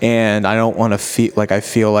there, and I don't want to feel like I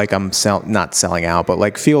feel like I'm not selling out, but,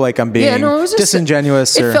 like, feel like I'm being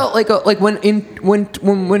disingenuous. It felt like when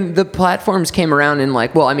the platforms came around and,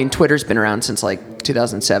 like, well, I mean, Twitter's been around since, like,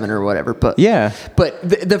 2007 or whatever, but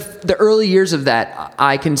the early years of that,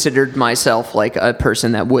 I considered myself like a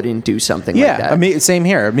person that wouldn't do something like that. I mean, same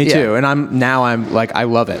here, me too. And I'm like, I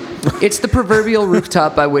love it. It's the proverbial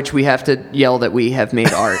rooftop by which we have to yell that we have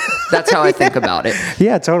made art. That's how I think about it.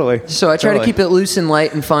 Yeah, totally. So I try to keep it loose and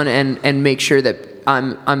light and fun, and make sure that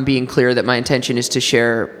I'm being clear that my intention is to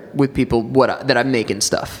share with people that I'm making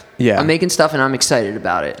stuff. Yeah. I'm making stuff and I'm excited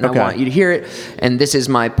about it. And I want you to hear it. And this is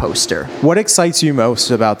my poster. What excites you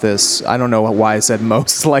most about this? I don't know why I said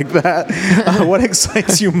most like that. What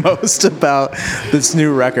excites you most about this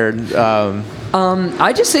new record?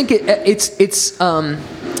 I just think it's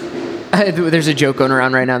there's a joke going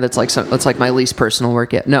around right now that's like my least personal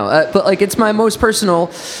work yet. No, but like it's my most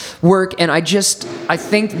personal work, and I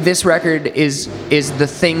think this record is the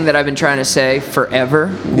thing that I've been trying to say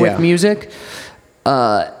forever with music,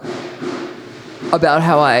 about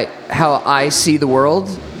how I see the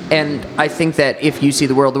world. And I think that if you see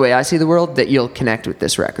the world the way I see the world, that you'll connect with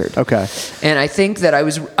this record. Okay. And I think that I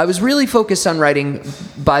was really focused on writing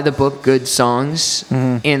by the book good songs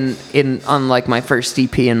on like my first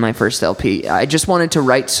EP and my first LP. I just wanted to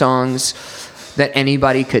write songs that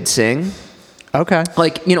anybody could sing. Okay.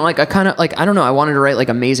 Like, you know, like I kind of like, I don't know, I wanted to write like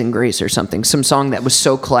Amazing Grace or something, some song that was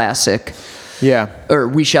so classic. Yeah. Or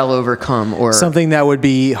We Shall Overcome, or something that would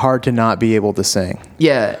be hard to not be able to sing.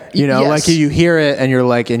 Yeah. You know, like you hear it and you're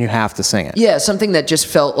like, and you have to sing it. Yeah, something that just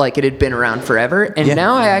felt like it had been around forever. And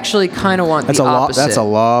now I actually kind of want the opposite. That's a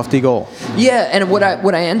lofty goal. Yeah, and what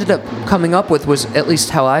I ended up coming up with was, at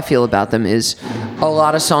least how I feel about them, is a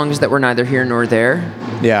lot of songs that were neither here nor there.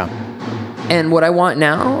 Yeah. And what I want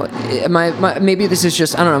now, maybe this is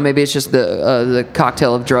just, I don't know, maybe it's just the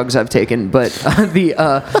cocktail of drugs I've taken, but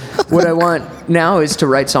what I want now is to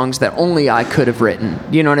write songs that only I could have written.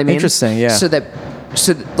 You know what I mean? Interesting, yeah. So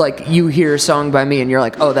like you hear a song by me and you're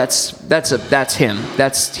like, oh, that's him.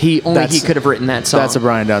 He could have written that song. That's a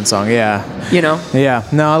Brian Dunn song, yeah. You know? Yeah.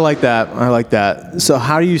 No, I like that. So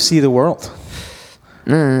how do you see the world?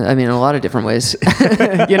 I mean, in a lot of different ways.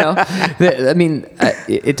 You know, I mean,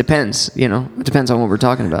 it depends. You know, it depends on what we're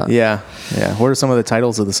talking about. Yeah. What are some of the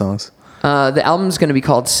titles of the songs? The album's going to be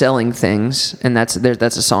called "Selling Things," and that's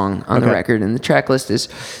a song on the record. And the track list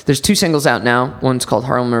there's 2 singles out now. One's called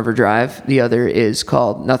 "Harlem River Drive." The other is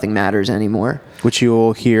called "Nothing Matters Anymore," which you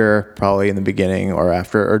will hear probably in the beginning or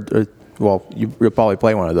after, or well, you'll probably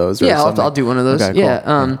play one of those. Or yeah, I'll do one of those. Okay, cool.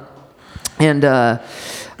 Yeah.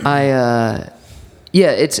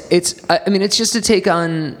 Yeah, I mean, it's just a take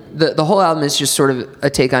on the whole album is just sort of a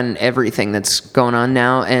take on everything that's going on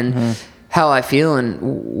now, and how I feel and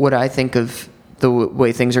what I think of the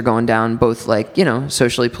way things are going down, both like, you know,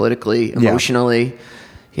 socially, politically, emotionally.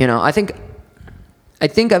 You know, I think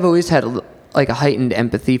I've always had like a heightened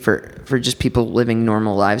empathy for just people living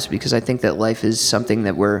normal lives, because I think that life is something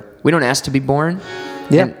that we don't ask to be born.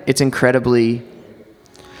 Yeah, and it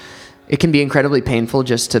can be incredibly painful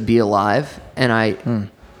just to be alive, and I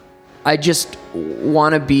just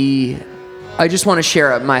want to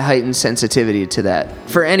share my heightened sensitivity to that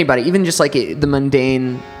for anybody, even just like the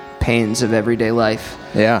mundane pains of everyday life.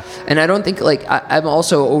 Yeah. And I don't think like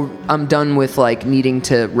I'm done with like needing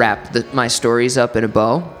to wrap my stories up in a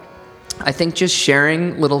bow. I think just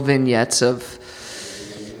sharing little vignettes of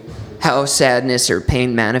how sadness or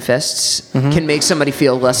pain manifests can make somebody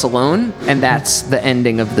feel less alone, and that's the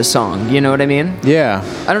ending of the song. You know what I mean? Yeah.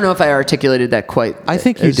 I don't know if I articulated that quite. I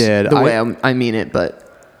think you as did. The way I mean it, but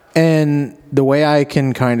And the way I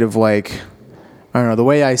can kind of like, I don't know, the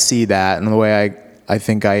way I see that and the way I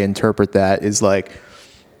think I interpret that is like,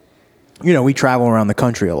 you know, we travel around the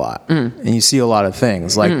country a lot and you see a lot of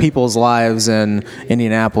things like people's lives in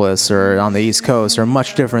Indianapolis or on the East Coast are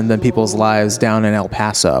much different than people's lives down in El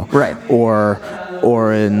Paso. Right. Or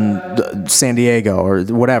in San Diego or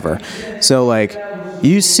whatever. So like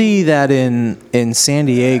you see that in San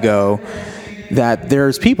Diego that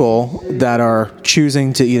there's people that are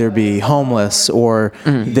choosing to either be homeless or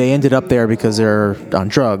they ended up there because they're on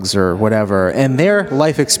drugs or whatever, and their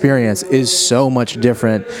life experience is so much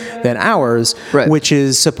different than ours, right. which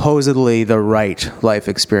is supposedly the right life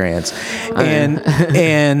experience.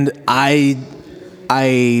 And I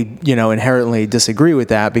you know, inherently disagree with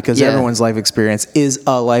that because everyone's life experience is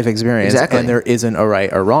a life experience, exactly. and there isn't a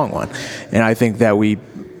right or wrong one. And I think that we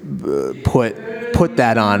put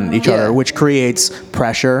that on each other, which creates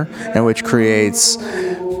pressure and which creates,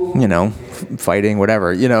 you know, fighting,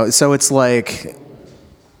 whatever, you know. So it's like,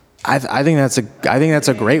 I think that's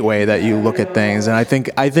a great way that you look at things, and I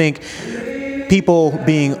think people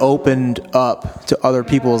being opened up to other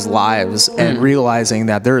people's lives and realizing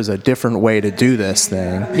that there is a different way to do this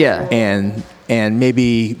thing, and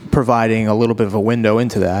maybe providing a little bit of a window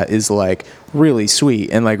into that is like really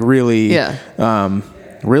sweet and like really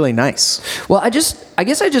really nice. Well, I guess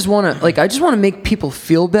I just want to make people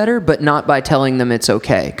feel better, but not by telling them it's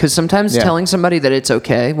okay. Because sometimes telling somebody that it's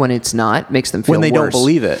okay when it's not makes them feel when they worse. don't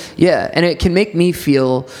believe it. Yeah, and it can make me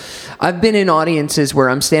feel. I've been in audiences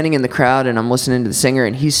where I'm standing in the crowd and I'm listening to the singer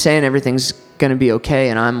and he's saying everything's gonna be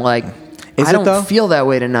okay, and I'm like, I don't feel that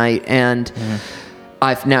way tonight, and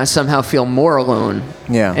I now somehow feel more alone.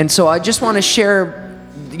 Yeah. And so I just want to share,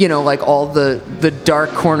 you know, like all the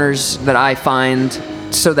dark corners that I find,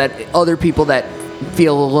 so that other people that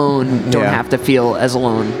feel alone don't have to feel as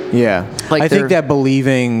alone. Yeah. Like I think that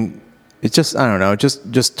believing, it's just, I don't know,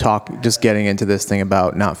 just getting into this thing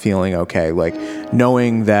about not feeling okay, like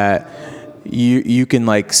knowing that you can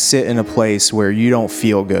like sit in a place where you don't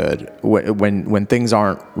feel good when things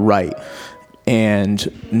aren't right,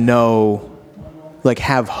 and know, like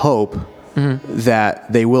have hope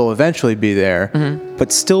that they will eventually be there,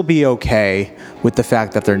 but still be okay with the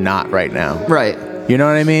fact that they're not right now. Right. You know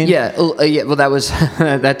what I mean? Yeah. Well, that was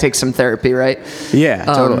that takes some therapy, right? Yeah,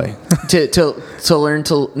 totally. To learn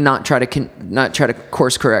to not try to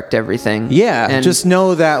course correct everything. Yeah, and just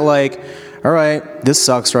know that like, all right, this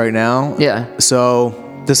sucks right now. Yeah.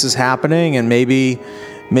 So this is happening, and maybe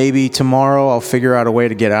tomorrow I'll figure out a way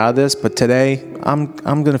to get out of this. But today I'm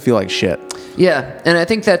gonna feel like shit. Yeah, and I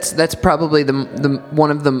think that's probably the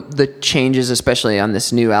one of the changes, especially on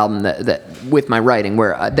this new album, that with my writing,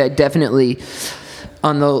 where that definitely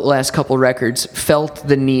on the last couple records felt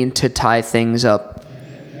the need to tie things up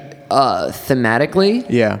thematically.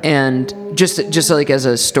 Yeah. And just like as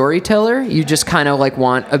a storyteller, you just kind of like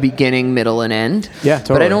want a beginning, middle, and end. Yeah,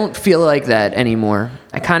 totally. But I don't feel like that anymore.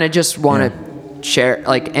 I kind of just want to share,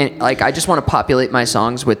 like I just want to populate my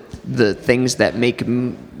songs with the things that make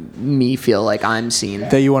me feel like I'm seen.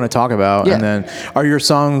 That you want to talk about. Yeah. And then are your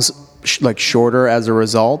songs like shorter as a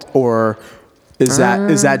result, or is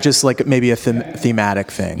that just like maybe a thematic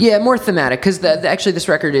thing? Yeah, more thematic, because actually this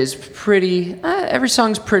record is pretty. Every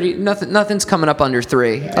song's pretty. Nothing's coming up under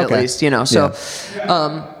 3 at least, you know. So,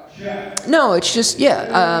 no, it's just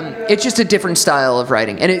it's just a different style of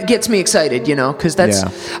writing, and it gets me excited, you know, because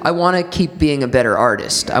I want to keep being a better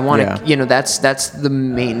artist. I want to, you know, that's the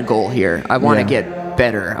main goal here. I want to get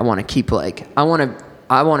better. I want to keep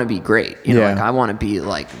I want to be great. You know, like I want to be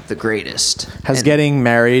like the greatest. Has getting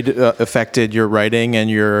married affected your writing and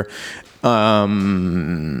your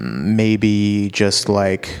maybe just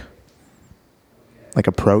like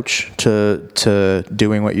approach to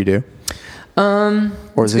doing what you do?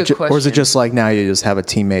 Or is it just like now you just have a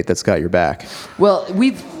teammate that's got your back? Well,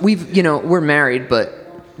 we've you know, we're married, but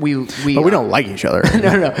we don't like each other.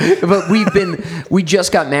 no. But we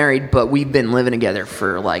just got married, but we've been living together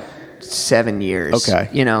for like 7 years. Okay.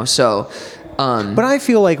 You know, so. But I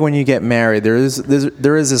feel like when you get married, there is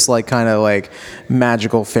this like kind of like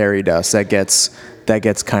magical fairy dust that gets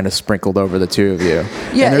kind of sprinkled over the two of you.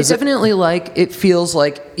 Yeah, it's definitely like it feels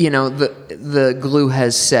like, you know, the glue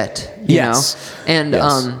has set. You know, and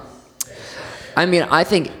I mean, I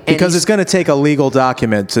think Because it's going to take a legal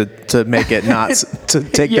document to make it not to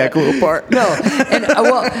take that glue apart. No,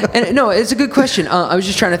 and no, it's a good question. I was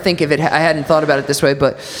just trying to think if I hadn't thought about it this way,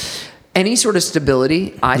 but any sort of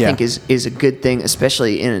stability, I think, is a good thing,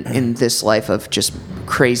 especially in this life of just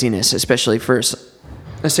craziness, especially for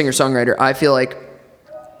a singer-songwriter. I feel like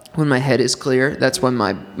when my head is clear, that's when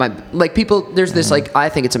my like people. There's this like I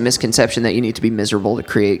think it's a misconception that you need to be miserable to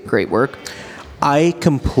create great work. I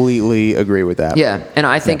completely agree with that. Yeah, and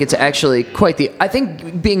I think it's actually quite I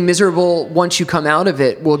think being miserable once you come out of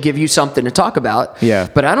it will give you something to talk about. Yeah.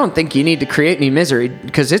 But I don't think you need to create any misery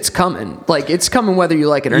because it's coming. Like, it's coming whether you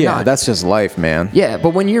like it or not. Yeah, that's just life, man. Yeah,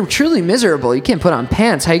 but when you're truly miserable, you can't put on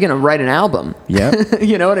pants. How are you going to write an album? Yeah.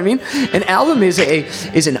 You know what I mean? An album is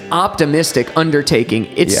an optimistic undertaking.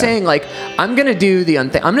 It's saying, like, I'm going to do I'm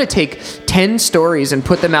going to take 10 stories and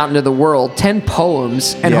put them out into the world, 10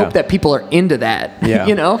 poems, and hope that people are into that. Yeah.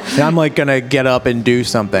 You know? And I'm like gonna get up and do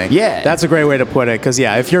something. Yeah. That's a great way to put it. Because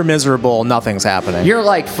if you're miserable, nothing's happening. You're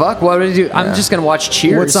like, fuck, what do I do? I'm just going to watch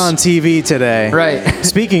Cheers. What's on TV today? Right.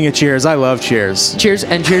 Speaking of Cheers, I love Cheers. Cheers,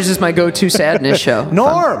 and Cheers is my go-to sadness show.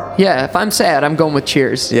 Norm! If I'm sad, I'm going with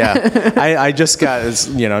Cheers. Yeah. I just got,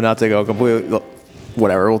 not to go completely,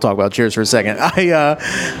 whatever, we'll talk about Cheers for a second.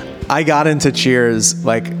 I got into Cheers,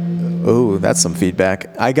 like, ooh, that's some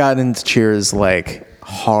feedback. I got into Cheers, like,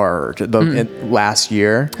 hard last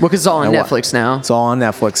year. Well, because it's all on Netflix now. It's all on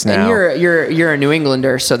Netflix now. And you're a New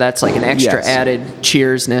Englander, so that's like an extra added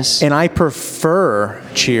Cheersness. And I prefer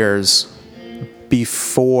Cheers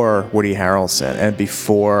before Woody Harrelson and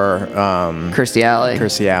before Kirstie Alley.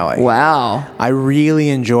 Kirstie Alley. Wow. I really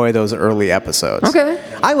enjoy those early episodes. Okay.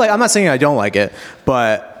 I'm not saying I don't like it,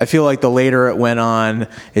 but I feel like the later it went on,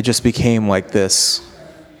 it just became like this.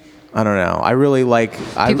 I don't know. I really like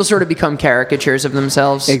people sort of become caricatures of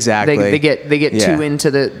themselves. Exactly. They get too into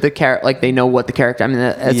the character, like they know what the character. I mean,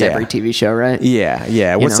 that's every TV show, right?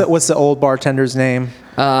 Yeah. What's the old bartender's name?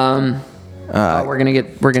 We're gonna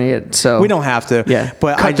get so we don't have to. Yeah,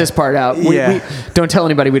 but cut this part out. We don't tell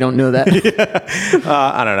anybody we don't know that.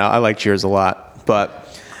 I don't know. I like Cheers a lot,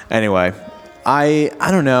 but anyway, I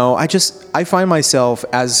don't know. I find myself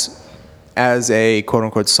as a quote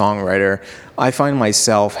unquote songwriter, I find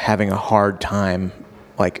myself having a hard time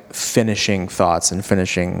like finishing thoughts and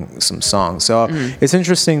finishing some songs. So it's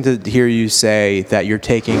interesting to hear you say that you're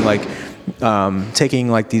taking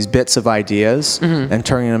these bits of ideas and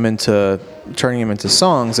turning them into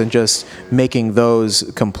songs and just making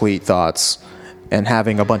those complete thoughts and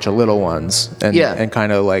having a bunch of little ones and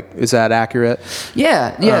kind of like, is that accurate?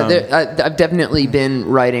 Yeah. I've definitely been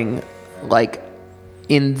writing like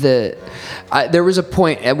there was a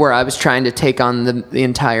point where I was trying to take on the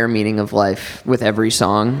entire meaning of life with every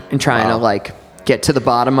song and trying to like get to the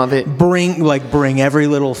bottom of it. Bring every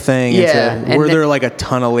little thing. Were there like a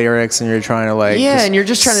ton of lyrics and you're trying to like and you're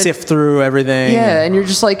just trying to sift through everything. Yeah, and you're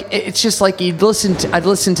just like, it's just like I'd listen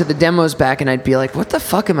to the demos back and I'd be like, what the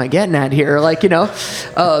fuck am I getting at here? Like, where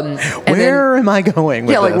am I going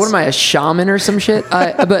with like this? what am I, a shaman or some shit?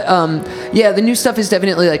 The new stuff is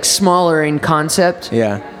definitely like smaller in concept.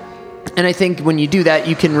 Yeah. And I think when you do that,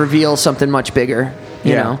 you can reveal something much bigger,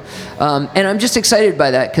 you know? And I'm just excited by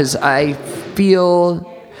that because I feel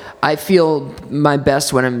my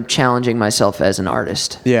best when I'm challenging myself as an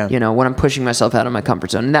artist. Yeah. When I'm pushing myself out of my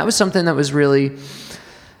comfort zone. And that was something that was really,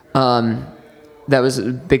 that was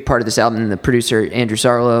a big part of this album. And the producer, Andrew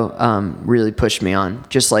Sarlo, really pushed me on.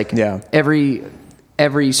 Just like every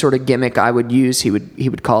sort of gimmick I would use, he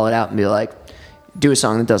would call it out and be like, do a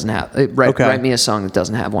song that doesn't have write me a song that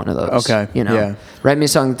doesn't have one of those. Okay. Write me a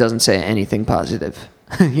song that doesn't say anything positive.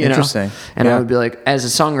 Interesting. And I would be like, as a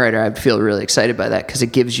songwriter, I'd feel really excited by that because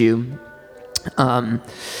it gives you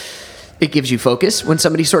focus when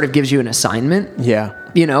somebody sort of gives you an assignment. Yeah.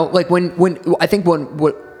 Like when I think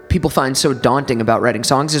what people find so daunting about writing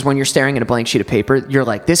songs is when you're staring at a blank sheet of paper, you're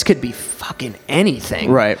like, this could be fucking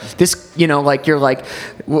anything. Right. This, like you're like,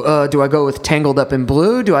 do I go with Tangled Up in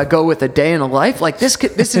Blue? Do I go with A Day in a Life? Like this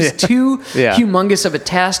is too humongous of a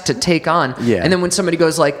task to take on. Yeah. And then when somebody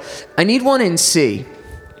goes like, I need one in C,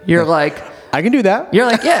 you're like, I can do that. You're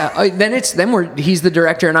like, yeah. He's the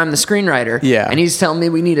director and I'm the screenwriter. Yeah. And he's telling me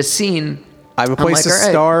we need a scene. I have a place to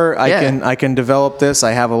start. I can develop this.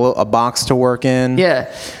 I have a box to work in.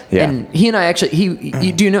 Yeah. And he and I actually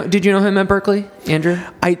did you know him at Berkeley, Andrew?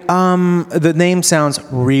 The name sounds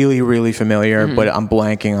really, really familiar, but I'm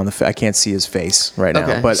blanking on I can't see his face right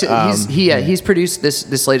now. But so he's produced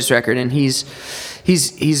this latest record, and he's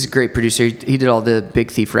a great producer. He did all the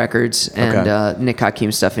Big Thief records and Nick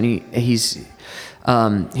Hakim stuff, and he's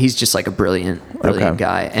He's just like a brilliant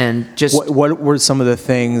guy, and just What were some of the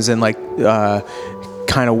things and like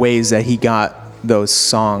kind of ways that he got those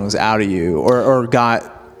songs out of you, or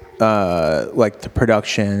got like the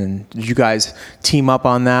production? Did you guys team up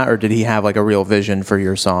on that, or did he have like a real vision for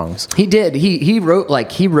your songs? He did. He wrote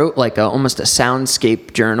like almost a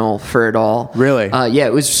soundscape journal for it all. Really? Yeah,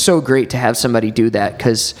 it was so great to have somebody do that,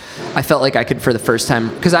 because I felt like I could, for the first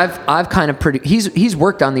time, because I've kind of he's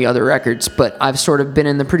worked on the other records, but I've sort of been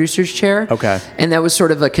in the producer's chair. Okay. And that was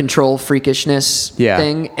sort of a control freakishness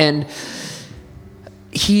thing, and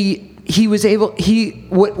he was able.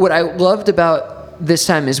 What I loved about this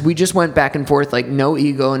time is we just went back and forth, like no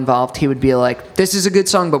ego involved. He would be like, "This is a good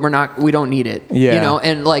song, but we don't need it." Yeah. You know,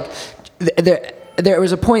 and like there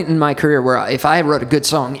was a point in my career where if I wrote a good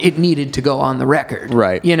song, it needed to go on the record.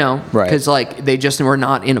 Right. You know, Right. because like they just were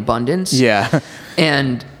not in abundance. Yeah.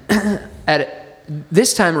 And at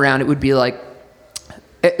this time around, it would be like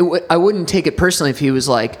I wouldn't take it personally if he was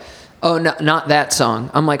like, "Oh, no, not that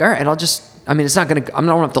song." I'm like, "All right, it's not gonna. I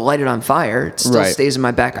don't have to light it on fire. It still Right. stays in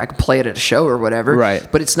my back. I can play it at a show or whatever. Right.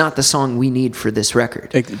 But it's not the song we need for this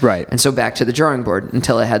record. Right. And so back to the drawing board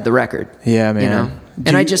until I had the record. Yeah, man. You know.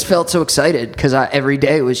 And I just felt so excited because every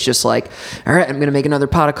day was just like, all right, I'm gonna make another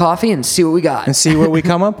pot of coffee and see what we got. And see what we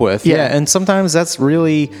come up with. Yeah. Yeah. And sometimes that's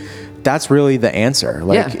really the answer.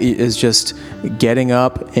 Like, is just getting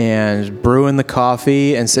up and brewing the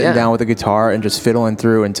coffee and sitting down with the guitar and just fiddling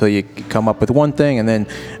through until you come up with one thing, and then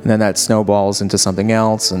that snowballs into something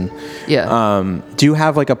else. And do you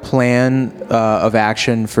have like a plan of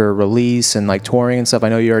action for release and like touring and stuff? I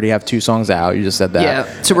know you already have 2 songs out. You just said that.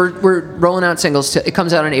 Yeah. So we're rolling out singles. It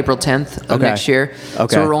comes out on April 10th of next year.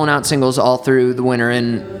 Okay. So we're rolling out singles all through the winter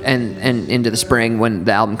and into the spring when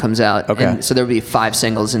the album comes out. Okay. And so there'll be 5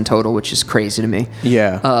 singles in total, which is crazy to me.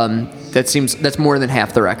 Yeah. That's more than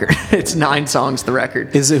half the record. It's 9 songs, the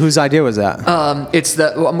record. Whose idea was that?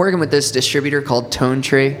 I'm working with this distributor called Tone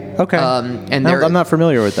Tree. Okay. And I'm not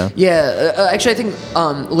familiar with them. Yeah, actually, I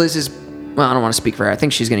think Liz is. Well, I don't want to speak for her. I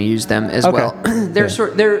think she's going to use them as well.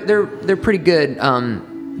 They're pretty good.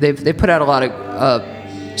 They've put out a lot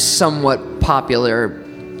of somewhat popular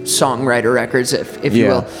songwriter records, if you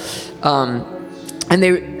will. And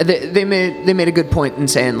they made a good point in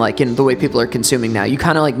saying, like, in the way people are consuming now, you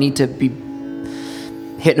kind of like need to be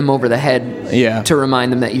hitting them over the head to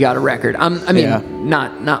remind them that you got a record.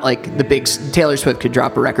 Not like the big Taylor Swift could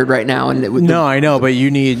drop a record right now, and it would. No, I know, but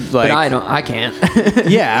you need like. But I can't.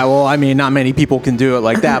 Yeah, well, I mean, not many people can do it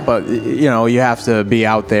like that, but you know, you have to be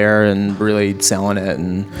out there and really selling it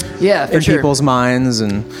and for in sure. people's minds,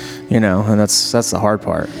 and you know, and that's the hard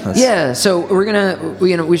part. So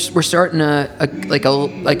we're starting a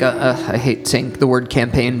I hate saying the word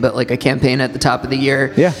campaign, but like a campaign at the top of the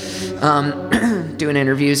year. Yeah. Doing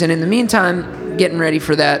interviews, and in the meantime, getting ready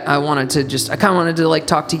for that, I kind of wanted to like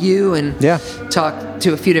talk to you and talk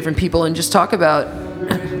to a few different people and just talk about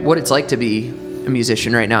what it's like to be a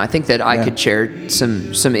musician right now. I think that I could share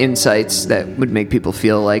some insights that would make people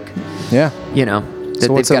feel like, you know, that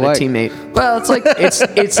So they've got a teammate. Well, it's like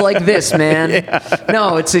it's like this, man.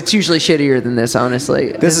 No, it's usually shittier than this,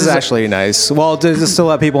 honestly. This is actually nice. Well, just to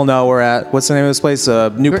let people know, we're at, what's the name of this place?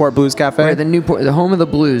 Newport Blues Cafe? We're the home of the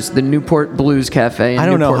blues, the Newport Blues Cafe in I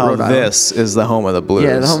don't Newport, know how Rhode Island. this is the home of the blues.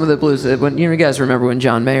 Yeah, the home of the blues. When you guys remember when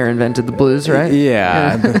John Mayer invented the blues, right?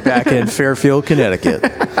 Yeah, back in Fairfield, Connecticut.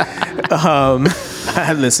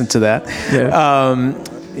 I listened to that.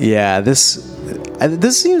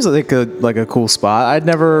 This seems like a cool spot. I'd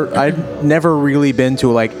never really been to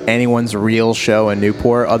like anyone's real show in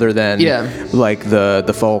Newport other than like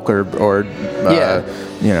the folk or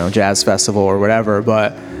you know, jazz festival or whatever,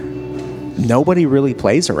 but nobody really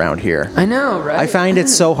plays around here. I know, right? I find it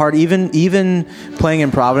so hard, even playing in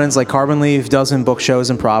Providence. Like Carbon Leaf doesn't book shows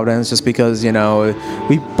in Providence just because, you know,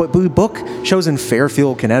 we book shows in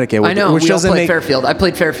Fairfield, Connecticut. I know. Which we all doesn't played make Fairfield. I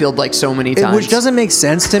played Fairfield like so many times. which doesn't make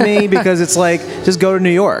sense to me because it's like, just go to New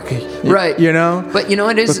York, right? You know. But you know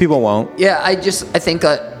it is. But people won't. Yeah, I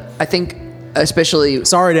think especially.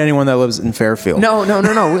 Sorry to anyone that lives in Fairfield. No.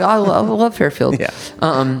 I love Fairfield. Yeah.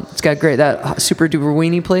 It's got that super duper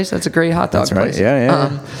weenie place. That's a great hot dog That's right. place.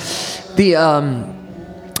 Yeah.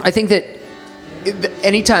 I think that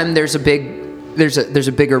anytime there's a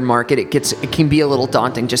bigger market, it can be a little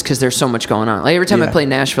daunting just because there's so much going on. Like every time I play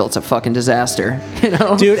Nashville, it's a fucking disaster. You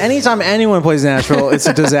know, dude. Anytime anyone plays Nashville, it's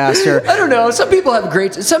a disaster. I don't know. Some people have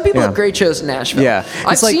great shows in Nashville. Yeah.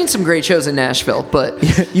 I've seen some great shows in Nashville, but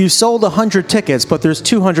you sold 100 tickets, but there's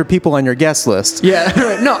 200 people on your guest list.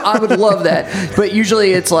 yeah, no, I would love that. But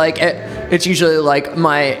usually it's like It's usually like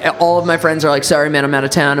all of my friends are like, sorry man, I'm out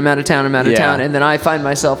of town, Yeah. and then I find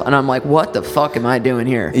myself and I'm like, what the fuck am I doing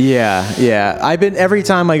here? Yeah. Every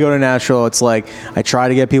time I go to Nashville, it's like I try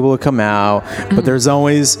to get people to come out, but there's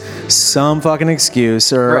always some fucking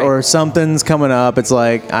excuse Right. or something's coming up. It's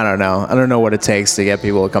like, I don't know what it takes to get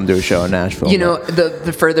people to come to a show in Nashville. You know,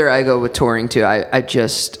 the further I go with touring too, I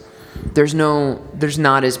just there's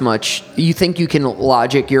not as much. You think you can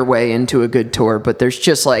logic your way into a good tour, but there's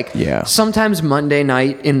just like sometimes Monday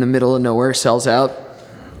night in the middle of nowhere sells out,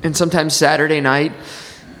 and sometimes Saturday night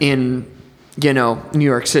in New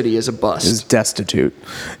York City is a bust. is destitute.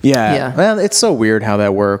 Yeah. Well, it's so weird how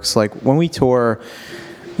that works. Like when we tour,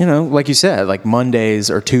 like you said, like Mondays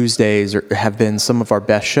or Tuesdays have been some of our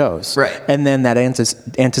best shows. Right. And then that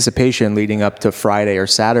anticipation leading up to Friday or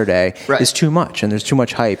Saturday is too much, and there's too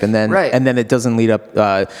much hype, and then it doesn't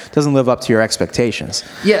live up to your expectations.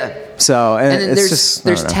 Yeah. So and then it's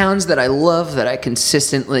there's towns that I love that I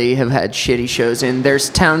consistently have had shitty shows in. There's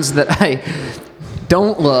towns that I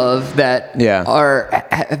don't love that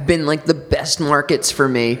have been like the best markets for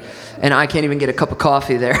me, and I can't even get a cup of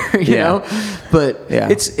coffee there, you know. But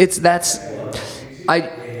that's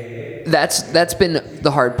been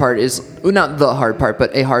the hard part. Is not the hard part,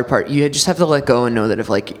 but a hard part. You just have to let go and know that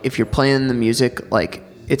if you're playing the music, like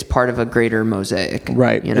it's part of a greater mosaic,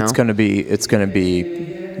 right? You know, it's gonna be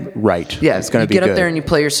right. Yeah, it's gonna be get good. up there and you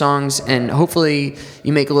play your songs, and hopefully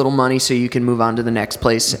you make a little money so you can move on to the next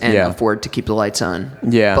place and afford to keep the lights on.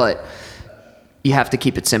 Yeah, but you have to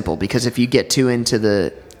keep it simple, because if you get too into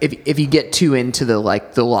the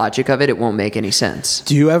like the logic of it, it won't make any sense.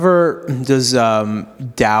 Does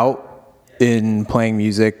doubt in playing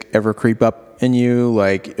music ever creep up in you?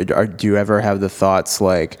 Like, do you ever have the thoughts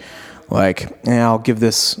like, I'll give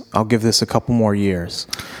this a couple more years?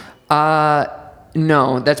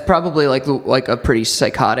 No, that's probably like a pretty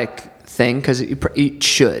psychotic thing, because it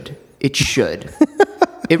should. It should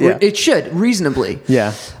reasonably.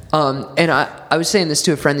 Yeah. And I was saying this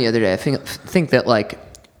to a friend the other day. I think that like,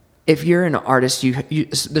 if you're an artist, you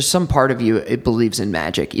there's some part of you it believes in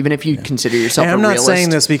magic, even if you consider yourself and a I'm not realist.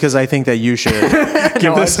 saying this because I think that you should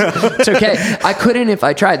give this. It's okay. I couldn't if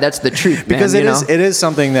I tried. That's the truth, because man, it is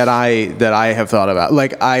something that I have thought about.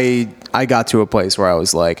 Like I got to a place where I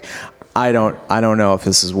was like, I don't know if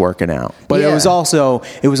this is working out. But it was also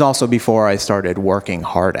before I started working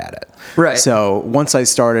hard at it. Right. So once I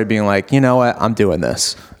started being like, you know what, I'm doing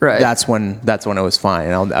this. Right. That's when it was fine,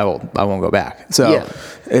 and I won't go back. So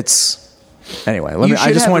it's. Anyway,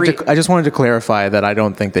 I just wanted to clarify that I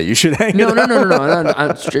don't think that you should hang it up.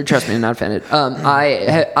 No. Trust me, I'm not offended.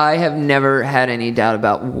 I have never had any doubt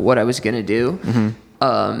about what I was going to do.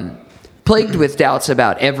 Mm-hmm. Plagued with doubts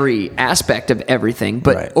about every aspect of everything,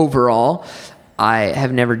 but overall, I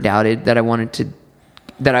have never doubted that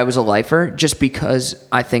I was a lifer, just because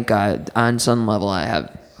I think on some level I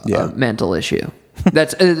have a mental issue.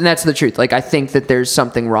 That's the truth. Like, I think that there's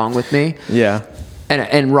something wrong with me. Yeah.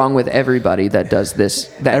 And wrong with everybody that does this.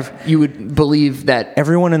 You would believe that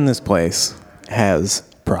everyone in this place has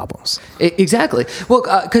problems. Exactly. Well,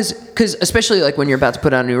 because especially like when you're about to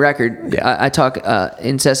put out a new record, I talk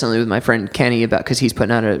incessantly with my friend Kenny about, because he's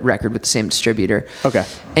putting out a record with the same distributor. Okay.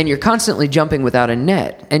 And you're constantly jumping without a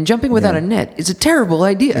net, and jumping without a net is a terrible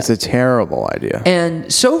idea. It's a terrible idea.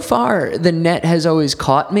 And so far, the net has always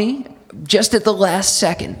caught me. Just at the last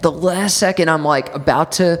second, I'm like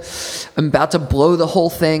about to blow the whole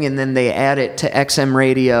thing, and then they add it to XM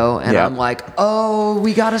radio, and I'm like, oh,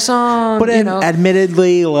 we got a song. But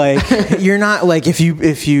admittedly, like, you're not like, if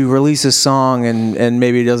you release a song and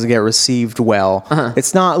maybe it doesn't get received well,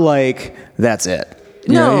 it's not like that's it.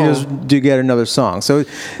 You just do get another song. So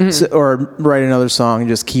or write another song and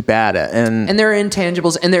just keep at it. And there are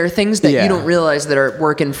intangibles, and there are things that you don't realize that are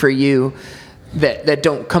working for you, that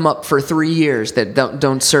don't come up for 3 years, that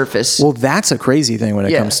don't surface. Well, that's a crazy thing when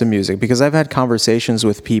it comes to music, because I've had conversations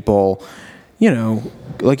with people,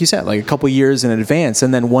 like you said, like a couple years in advance,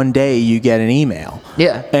 and then one day you get an email.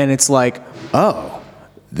 Yeah. And it's like, oh,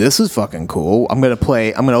 this is fucking cool. I'm going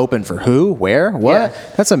to open for who? Where? What? Yeah.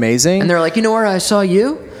 That's amazing. And they're like, you know where I saw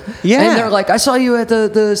you? Yeah. And they're like, I saw you at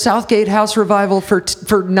the Southgate House Revival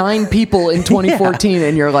for 9 people in 2014,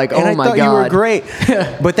 and you're like, oh, and my God, God, you were great.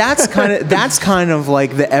 But that's kind of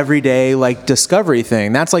like the everyday like discovery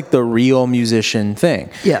thing. That's like the real musician thing.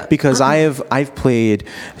 Yeah. Because I've played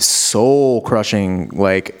soul crushing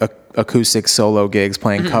like acoustic solo gigs,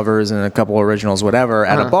 playing covers and a couple originals, whatever,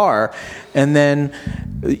 at a bar, and then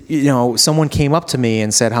someone came up to me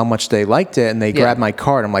and said how much they liked it, and they grabbed my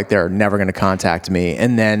card. I'm like, they're never going to contact me.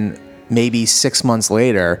 And then maybe 6 months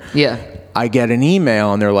later, I get an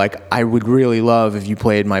email and they're like, I would really love if you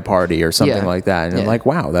played my party or something Yeah. like that. And I'm Yeah. like,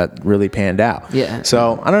 wow, that really panned out. Yeah.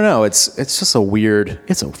 So I don't know. It's just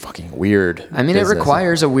it's a fucking weird. I mean, business. it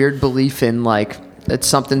requires a weird belief in like that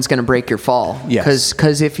something's going to break your fall. Yes.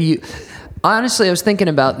 Because if you, honestly, I was thinking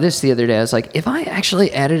about this the other day. I was like, if I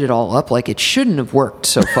actually added it all up, like it shouldn't have worked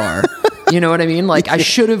so far. You know what I mean? Like I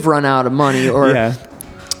should have run out of money or. Yeah.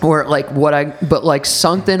 Or but like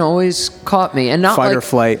something always caught me, and not Fight like, or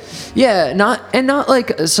flight. Yeah, not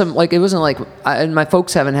like some like it wasn't like and my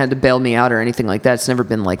folks haven't had to bail me out or anything like that. It's never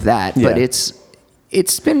been like that. But Yeah.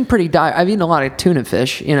 it's been pretty dire. I've eaten a lot of tuna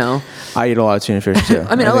fish, you know. I eat a lot of tuna fish too.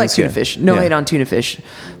 I mean, I think like it's tuna good. fish. No Yeah. hate on tuna fish.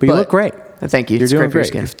 But you look great. Thank you. You're It's doing great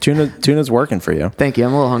for your great. skin. Tuna's working for you. Thank you.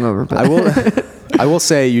 I'm a little hungover, but I will. I will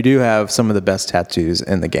say you do have some of the best tattoos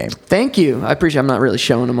in the game. thank you. I appreciate. I'm not really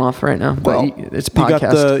showing them off right now, but it's a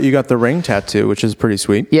podcast. You got the ring tattoo, which is pretty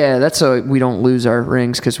sweet. Yeah, that's so we don't lose our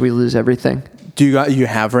rings because we lose everything. Do you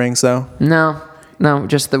have rings though? No,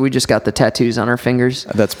 just that we just got the tattoos on our fingers.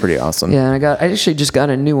 That's pretty awesome. Yeah, and I actually just got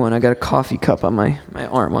a new one. I got a coffee cup on my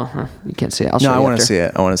arm. Well, you can't see it. I'll show No, you I want to after. see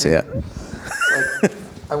it. I want to see it.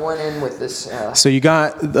 I went in with this. So you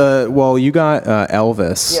got Elvis.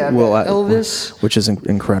 Yeah, I got Elvis. which is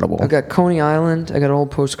incredible. I got Coney Island. I got an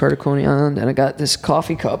old postcard of Coney Island, and I got this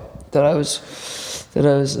coffee cup that I was.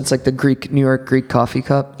 It's like the New York Greek coffee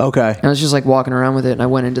cup. Okay. And I was just like walking around with it, and I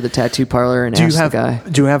went into the tattoo parlor and asked the guy.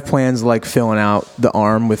 Do you have plans like filling out the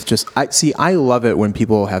arm with just? I love it when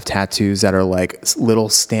people have tattoos that are like little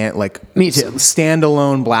Me too.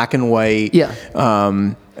 standalone black and white. Yeah.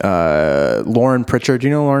 Lauren Pritchard. Do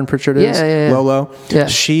you know who Lauren Pritchard is? Yeah. Lolo. Yeah.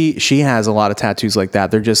 She has a lot of tattoos like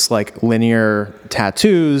that. They're just like linear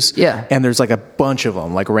tattoos. Yeah. And there's like a bunch of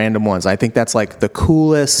them, like random ones. I think that's like the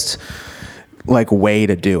coolest like way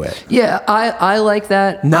to do it. Yeah, I like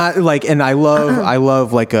that. Not like, and I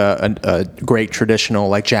love like a great traditional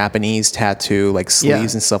like Japanese tattoo, like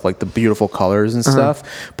sleeves and stuff, like the beautiful colors and stuff.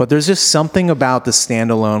 But there's just something about the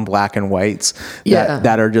standalone black and whites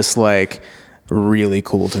that are just like really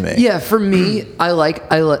cool to me. Yeah, for me,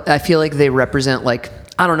 I feel like they represent like,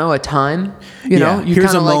 I don't know, a time. You know, you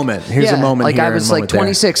here's kinda a like, moment. Here's a moment. Like here I and was a like moment there.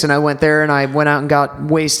 26 and I went there and I went out and got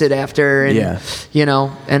wasted after. And, you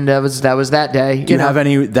know, and that was that day. Do you have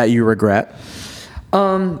any that you regret?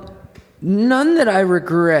 None that I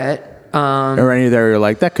regret. Or any that you're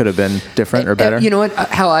like, that could have been different or better? You know what?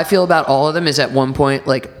 How I feel about all of them is at one point,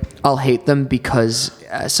 like, I'll hate them because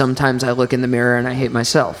sometimes I look in the mirror and I hate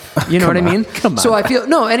myself. You know what I mean? Come on. So I feel,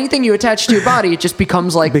 anything you attach to your body, it just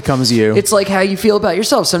becomes like... Becomes you. It's like how you feel about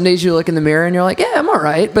yourself. Some days you look in the mirror and you're like, yeah, I'm all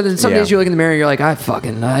right. But then some days you look in the mirror and you're like,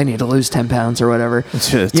 I need to lose 10 pounds or whatever.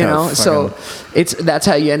 You know? So that's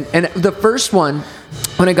how you... And the first one...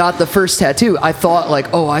 When I got the first tattoo, I thought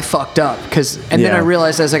like, oh, I fucked up. Then I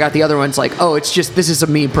realized as I got the other ones, like, oh, it's just, this is a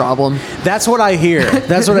me problem. That's what I hear.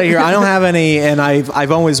 I don't have any, and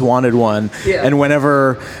I've always wanted one. Yeah. And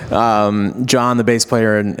whenever John, the bass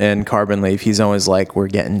player in Carbon Leaf, he's always like, we're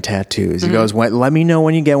getting tattoos. He goes, let me know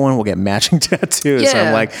when you get one. We'll get matching tattoos. Yeah. So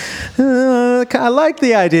I'm like, I like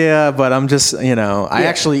the idea, but I'm just, I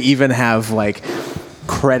actually even have like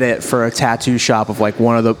credit for a tattoo shop of like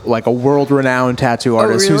one of the like a world-renowned tattoo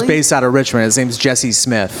artist who's really? based out of Richmond. His name's Jesse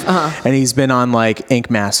Smith, and he's been on like Ink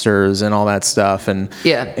Masters and all that stuff. And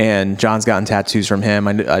and John's gotten tattoos from him.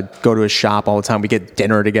 I go to his shop all the time. We get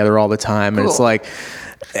dinner together all the time, and it's like,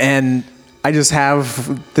 and I just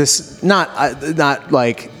have this not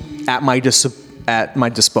like at my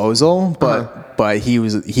disposal, but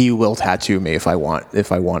he will tattoo me if I want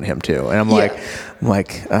him to, and I'm like,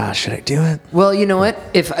 should I do it? Well, you know what?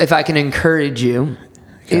 If I can encourage you,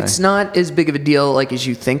 it's not as big of a deal like as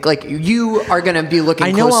you think. Like you are going to be looking.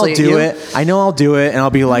 I know closely I'll do at it. I know I'll do it, and I'll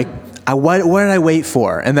be like, what did I wait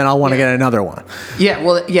for? And then I'll want to get another one. Yeah,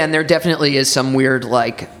 well, yeah, and there definitely is some weird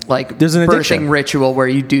like there's an addiction. birthing ritual where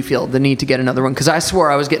you do feel the need to get another one because I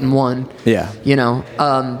swore I was getting one. Yeah,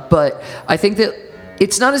 but I think that.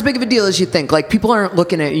 It's not as big of a deal as you think. Like, people aren't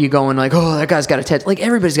looking at you going like, oh, that guy's got a tattoo. Like,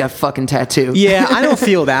 everybody's got a fucking tattoo. Yeah, I don't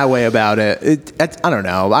feel that way about it. I don't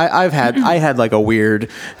know. I had like a weird,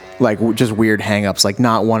 like just weird hangups, like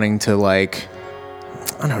not wanting to like,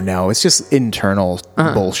 I don't know. It's just internal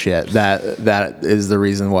bullshit. That is the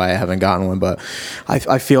reason why I haven't gotten one. But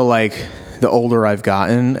I feel like the older I've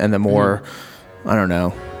gotten and the more, I don't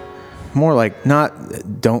know, more like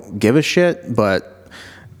don't give a shit, but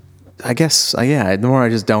I guess, the more I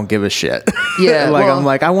just don't give a shit. Yeah, I'm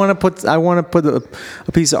like, I want to put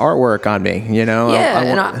a piece of artwork on me, Yeah,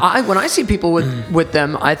 and I when I see people with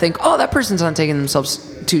them, I think, oh, that person's not taking themselves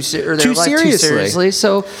their Too life too seriously. seriously.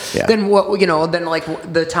 So Yeah. then then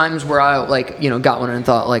like the times where I got one and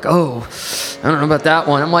thought like, oh, I don't know about that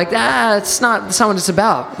one. I'm like, it's not what it's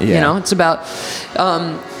about. Yeah. It's about.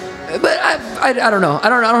 But I don't know. I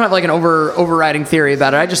don't have like an overriding theory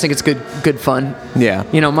about it. I just think it's good fun. Yeah.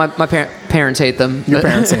 My parents hate them. Your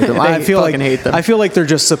parents hate them. They I feel like fucking hate them. I feel like they're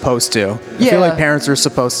just supposed to. I Yeah. feel like parents are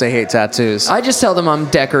supposed to hate tattoos. I just tell them I'm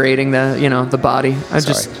decorating the body. I've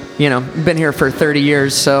just been here for 30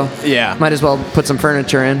 years, so Yeah. might as well put some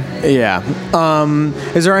furniture in. Yeah.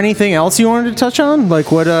 Is there anything else you wanted to touch on? Like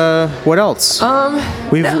what else?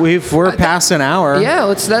 We're past an hour. Yeah,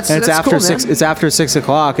 that's And it's after cool, 6. man. It's after 6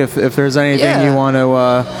 o'clock. If there's anything Yeah. you want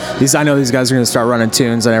to, I know these guys are going to start running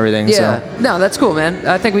tunes and everything. Yeah, So no, that's cool, man.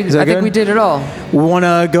 I think that we good? did it all. we want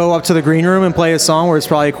to go up to the green room and play a song where it's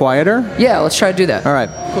probably quieter. Yeah, let's try to do that. All right.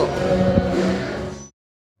 Cool.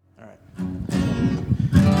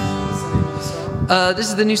 This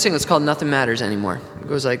is the new single. It's called Nothing Matters Anymore. It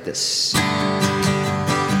goes like this.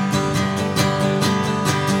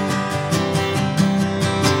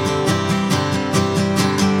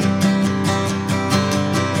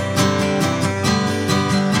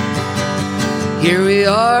 Here we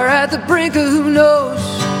are at the brink of who knows.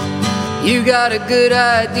 You got a good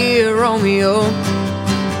idea, Romeo.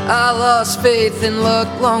 I lost faith in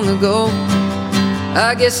luck long ago.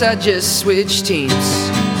 I guess I just switched teams.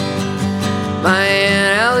 My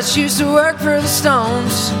Aunt Alice used to work for the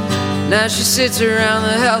Stones. Now she sits around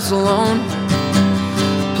the house alone,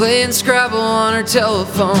 playing Scrabble on her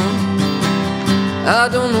telephone. I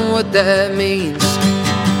don't know what that means.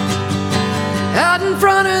 Out in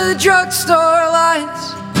front of the drugstore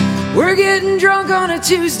lights, we're getting drunk on a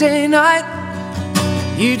Tuesday night.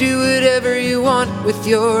 You do whatever you want with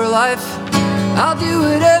your life, I'll do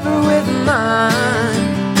whatever with mine.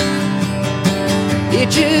 It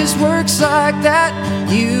just works like that.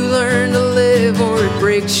 You learn to live or it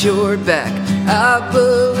breaks your back. I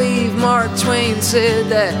believe Mark Twain said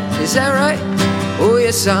that. Is that right? Oh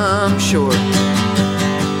yes, I'm sure.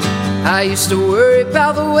 I used to worry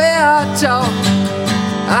about the way I talked.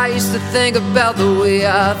 I used to think about the way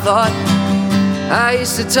I thought. I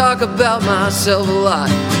used to talk about myself a lot,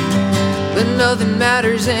 but nothing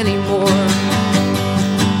matters anymore.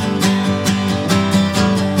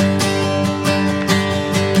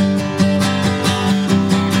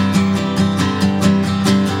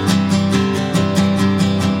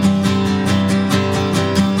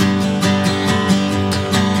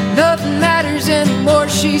 Nothing matters anymore,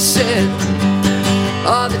 she said.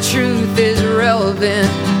 All the truth is irrelevant.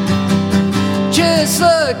 Just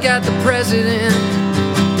look at the president.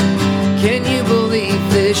 Can you believe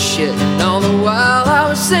this shit? And all the while I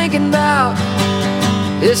was thinking about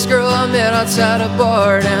this girl I met outside a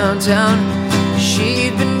bar downtown.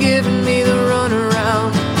 She'd been giving me the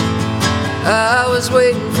runaround. I was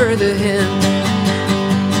waiting for the hint.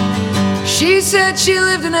 She said she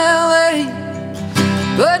lived in LA,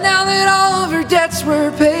 but now that all of her debts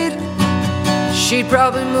were paid, she'd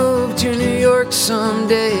probably move to New York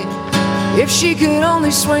someday if she could only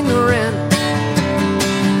swing the rent.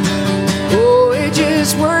 Oh, it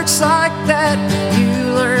just works like that.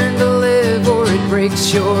 You learn to live or it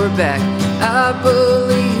breaks your back. I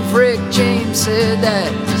believe Rick James said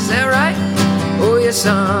that. Is that right? Oh yes,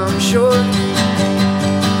 I'm sure.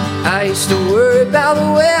 I used to worry about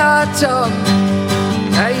the way I talk.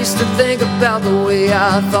 I used to think about the way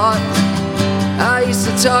I thought. I used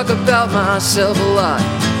to talk about myself a lot,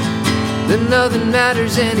 but nothing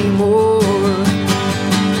matters anymore.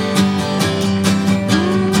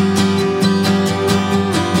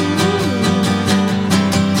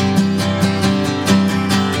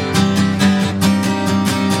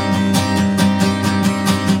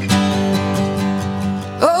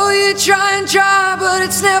 Oh, you try and try, but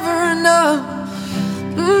it's never enough.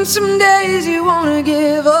 Some days you wanna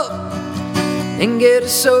give up and get a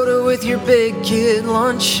soda with your big kid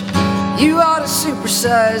lunch. You ought to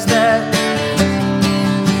supersize that.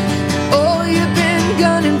 Oh, you've been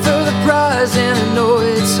gunning for the prize, and I know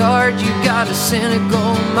it's hard. You got a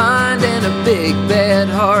cynical mind and a big bad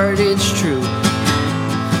heart, it's true.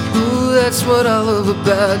 Ooh, that's what I love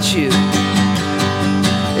about you.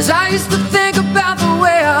 As I used to think about the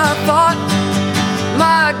way I thought,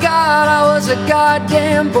 my God, I was a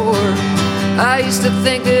goddamn bore. I used to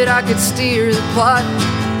think that I could steer the plot,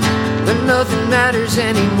 but nothing matters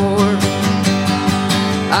anymore.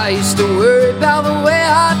 I used to worry about the way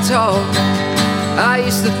I talk. I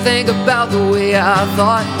used to think about the way I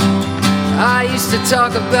thought. I used to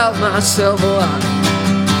talk about myself a lot,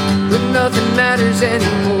 but nothing matters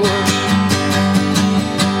anymore.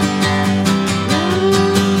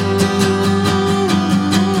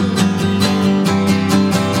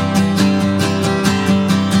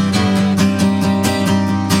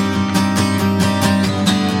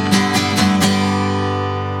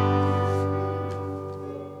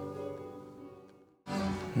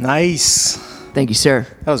 Nice. Thank you, sir.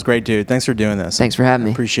 That was great, dude. Thanks for doing this. Thanks for having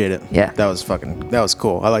me. Appreciate it. Yeah. That was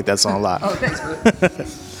cool. I like that song a lot. Oh, thanks, brother.